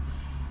stuff.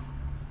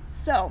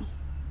 So,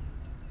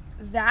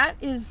 that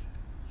is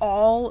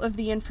all of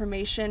the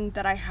information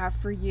that I have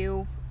for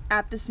you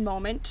at this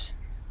moment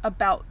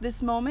about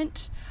this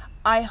moment.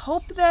 I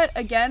hope that,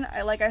 again,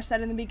 like I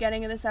said in the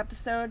beginning of this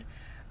episode,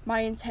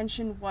 my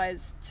intention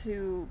was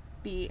to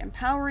be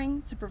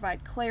empowering, to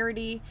provide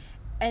clarity,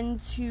 and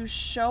to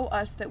show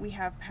us that we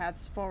have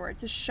paths forward,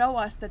 to show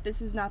us that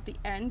this is not the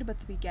end, but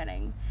the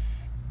beginning.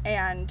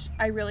 And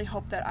I really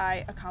hope that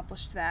I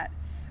accomplished that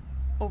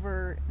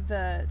over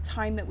the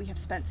time that we have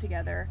spent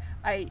together.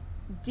 I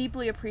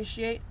deeply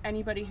appreciate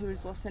anybody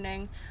who's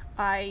listening.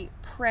 I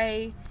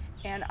pray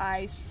and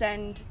I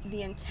send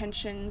the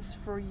intentions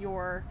for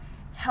your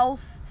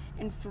health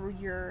and for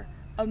your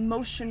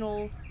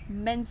emotional,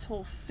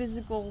 mental,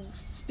 physical,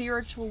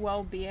 spiritual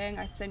well-being.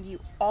 I send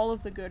you all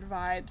of the good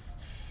vibes,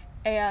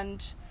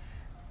 and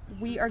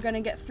we are going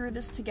to get through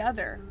this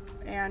together,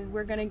 and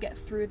we're going to get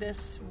through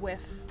this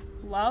with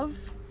love.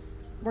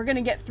 We're going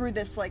to get through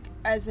this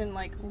as in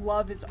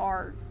love is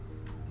our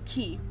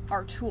key,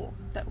 our tool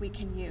that we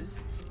can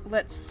use.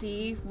 Let's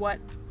see what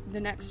the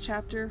next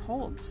chapter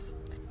holds.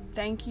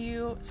 Thank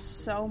you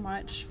so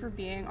much for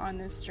being on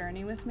this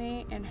journey with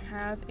me, and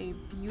have a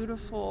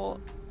beautiful,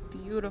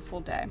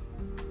 beautiful day.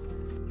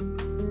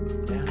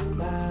 Down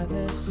by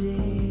the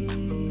sea,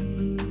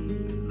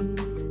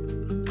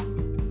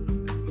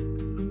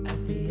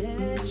 at the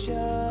edge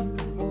of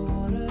the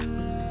water,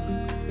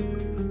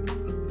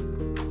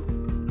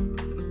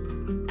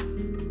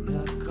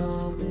 the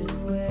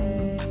coming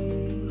waves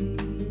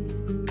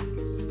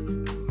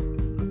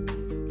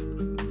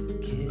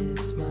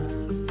kiss my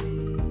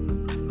feet.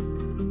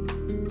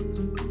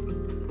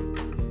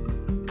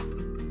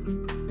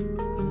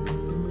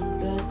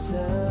 The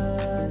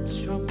touch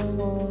from the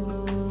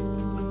warm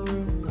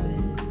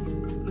wind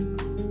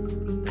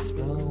that's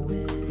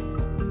blowing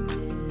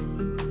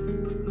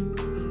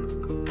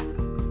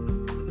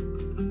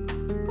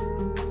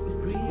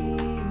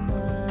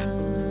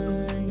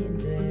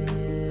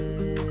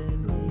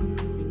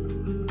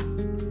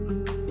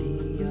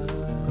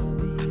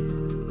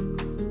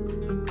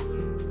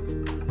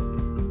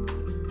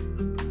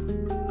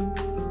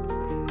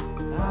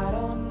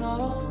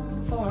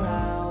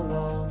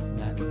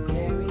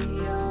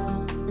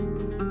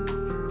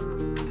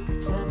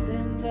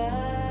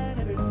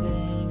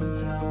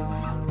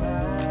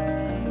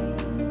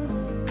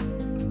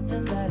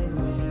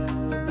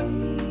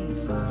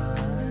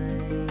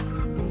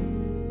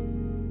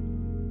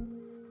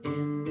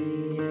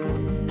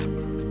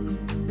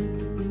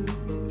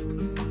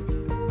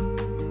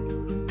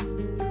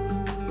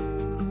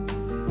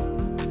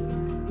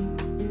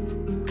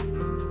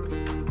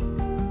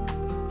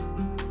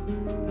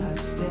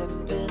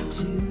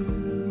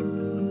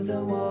into the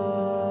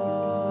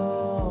water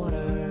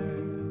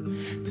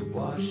to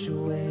wash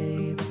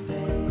away the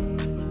pain.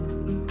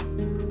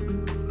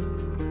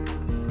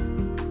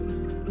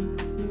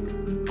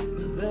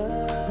 The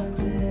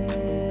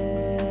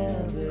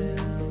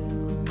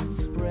devil's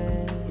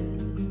breath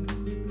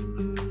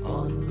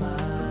on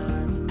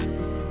my neck,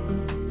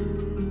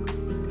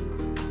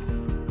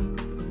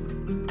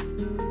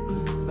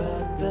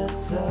 but the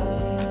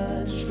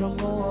touch from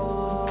the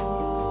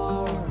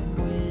warm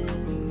wind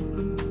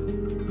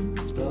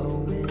is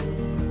blowing in,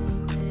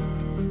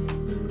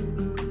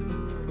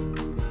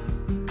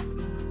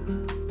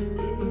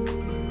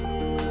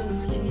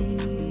 is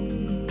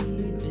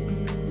keeping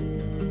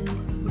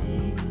me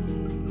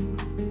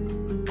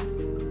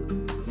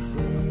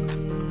safe.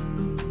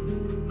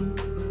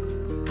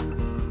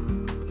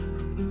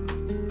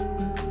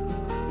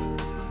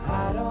 I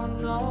don't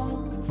know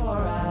for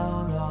how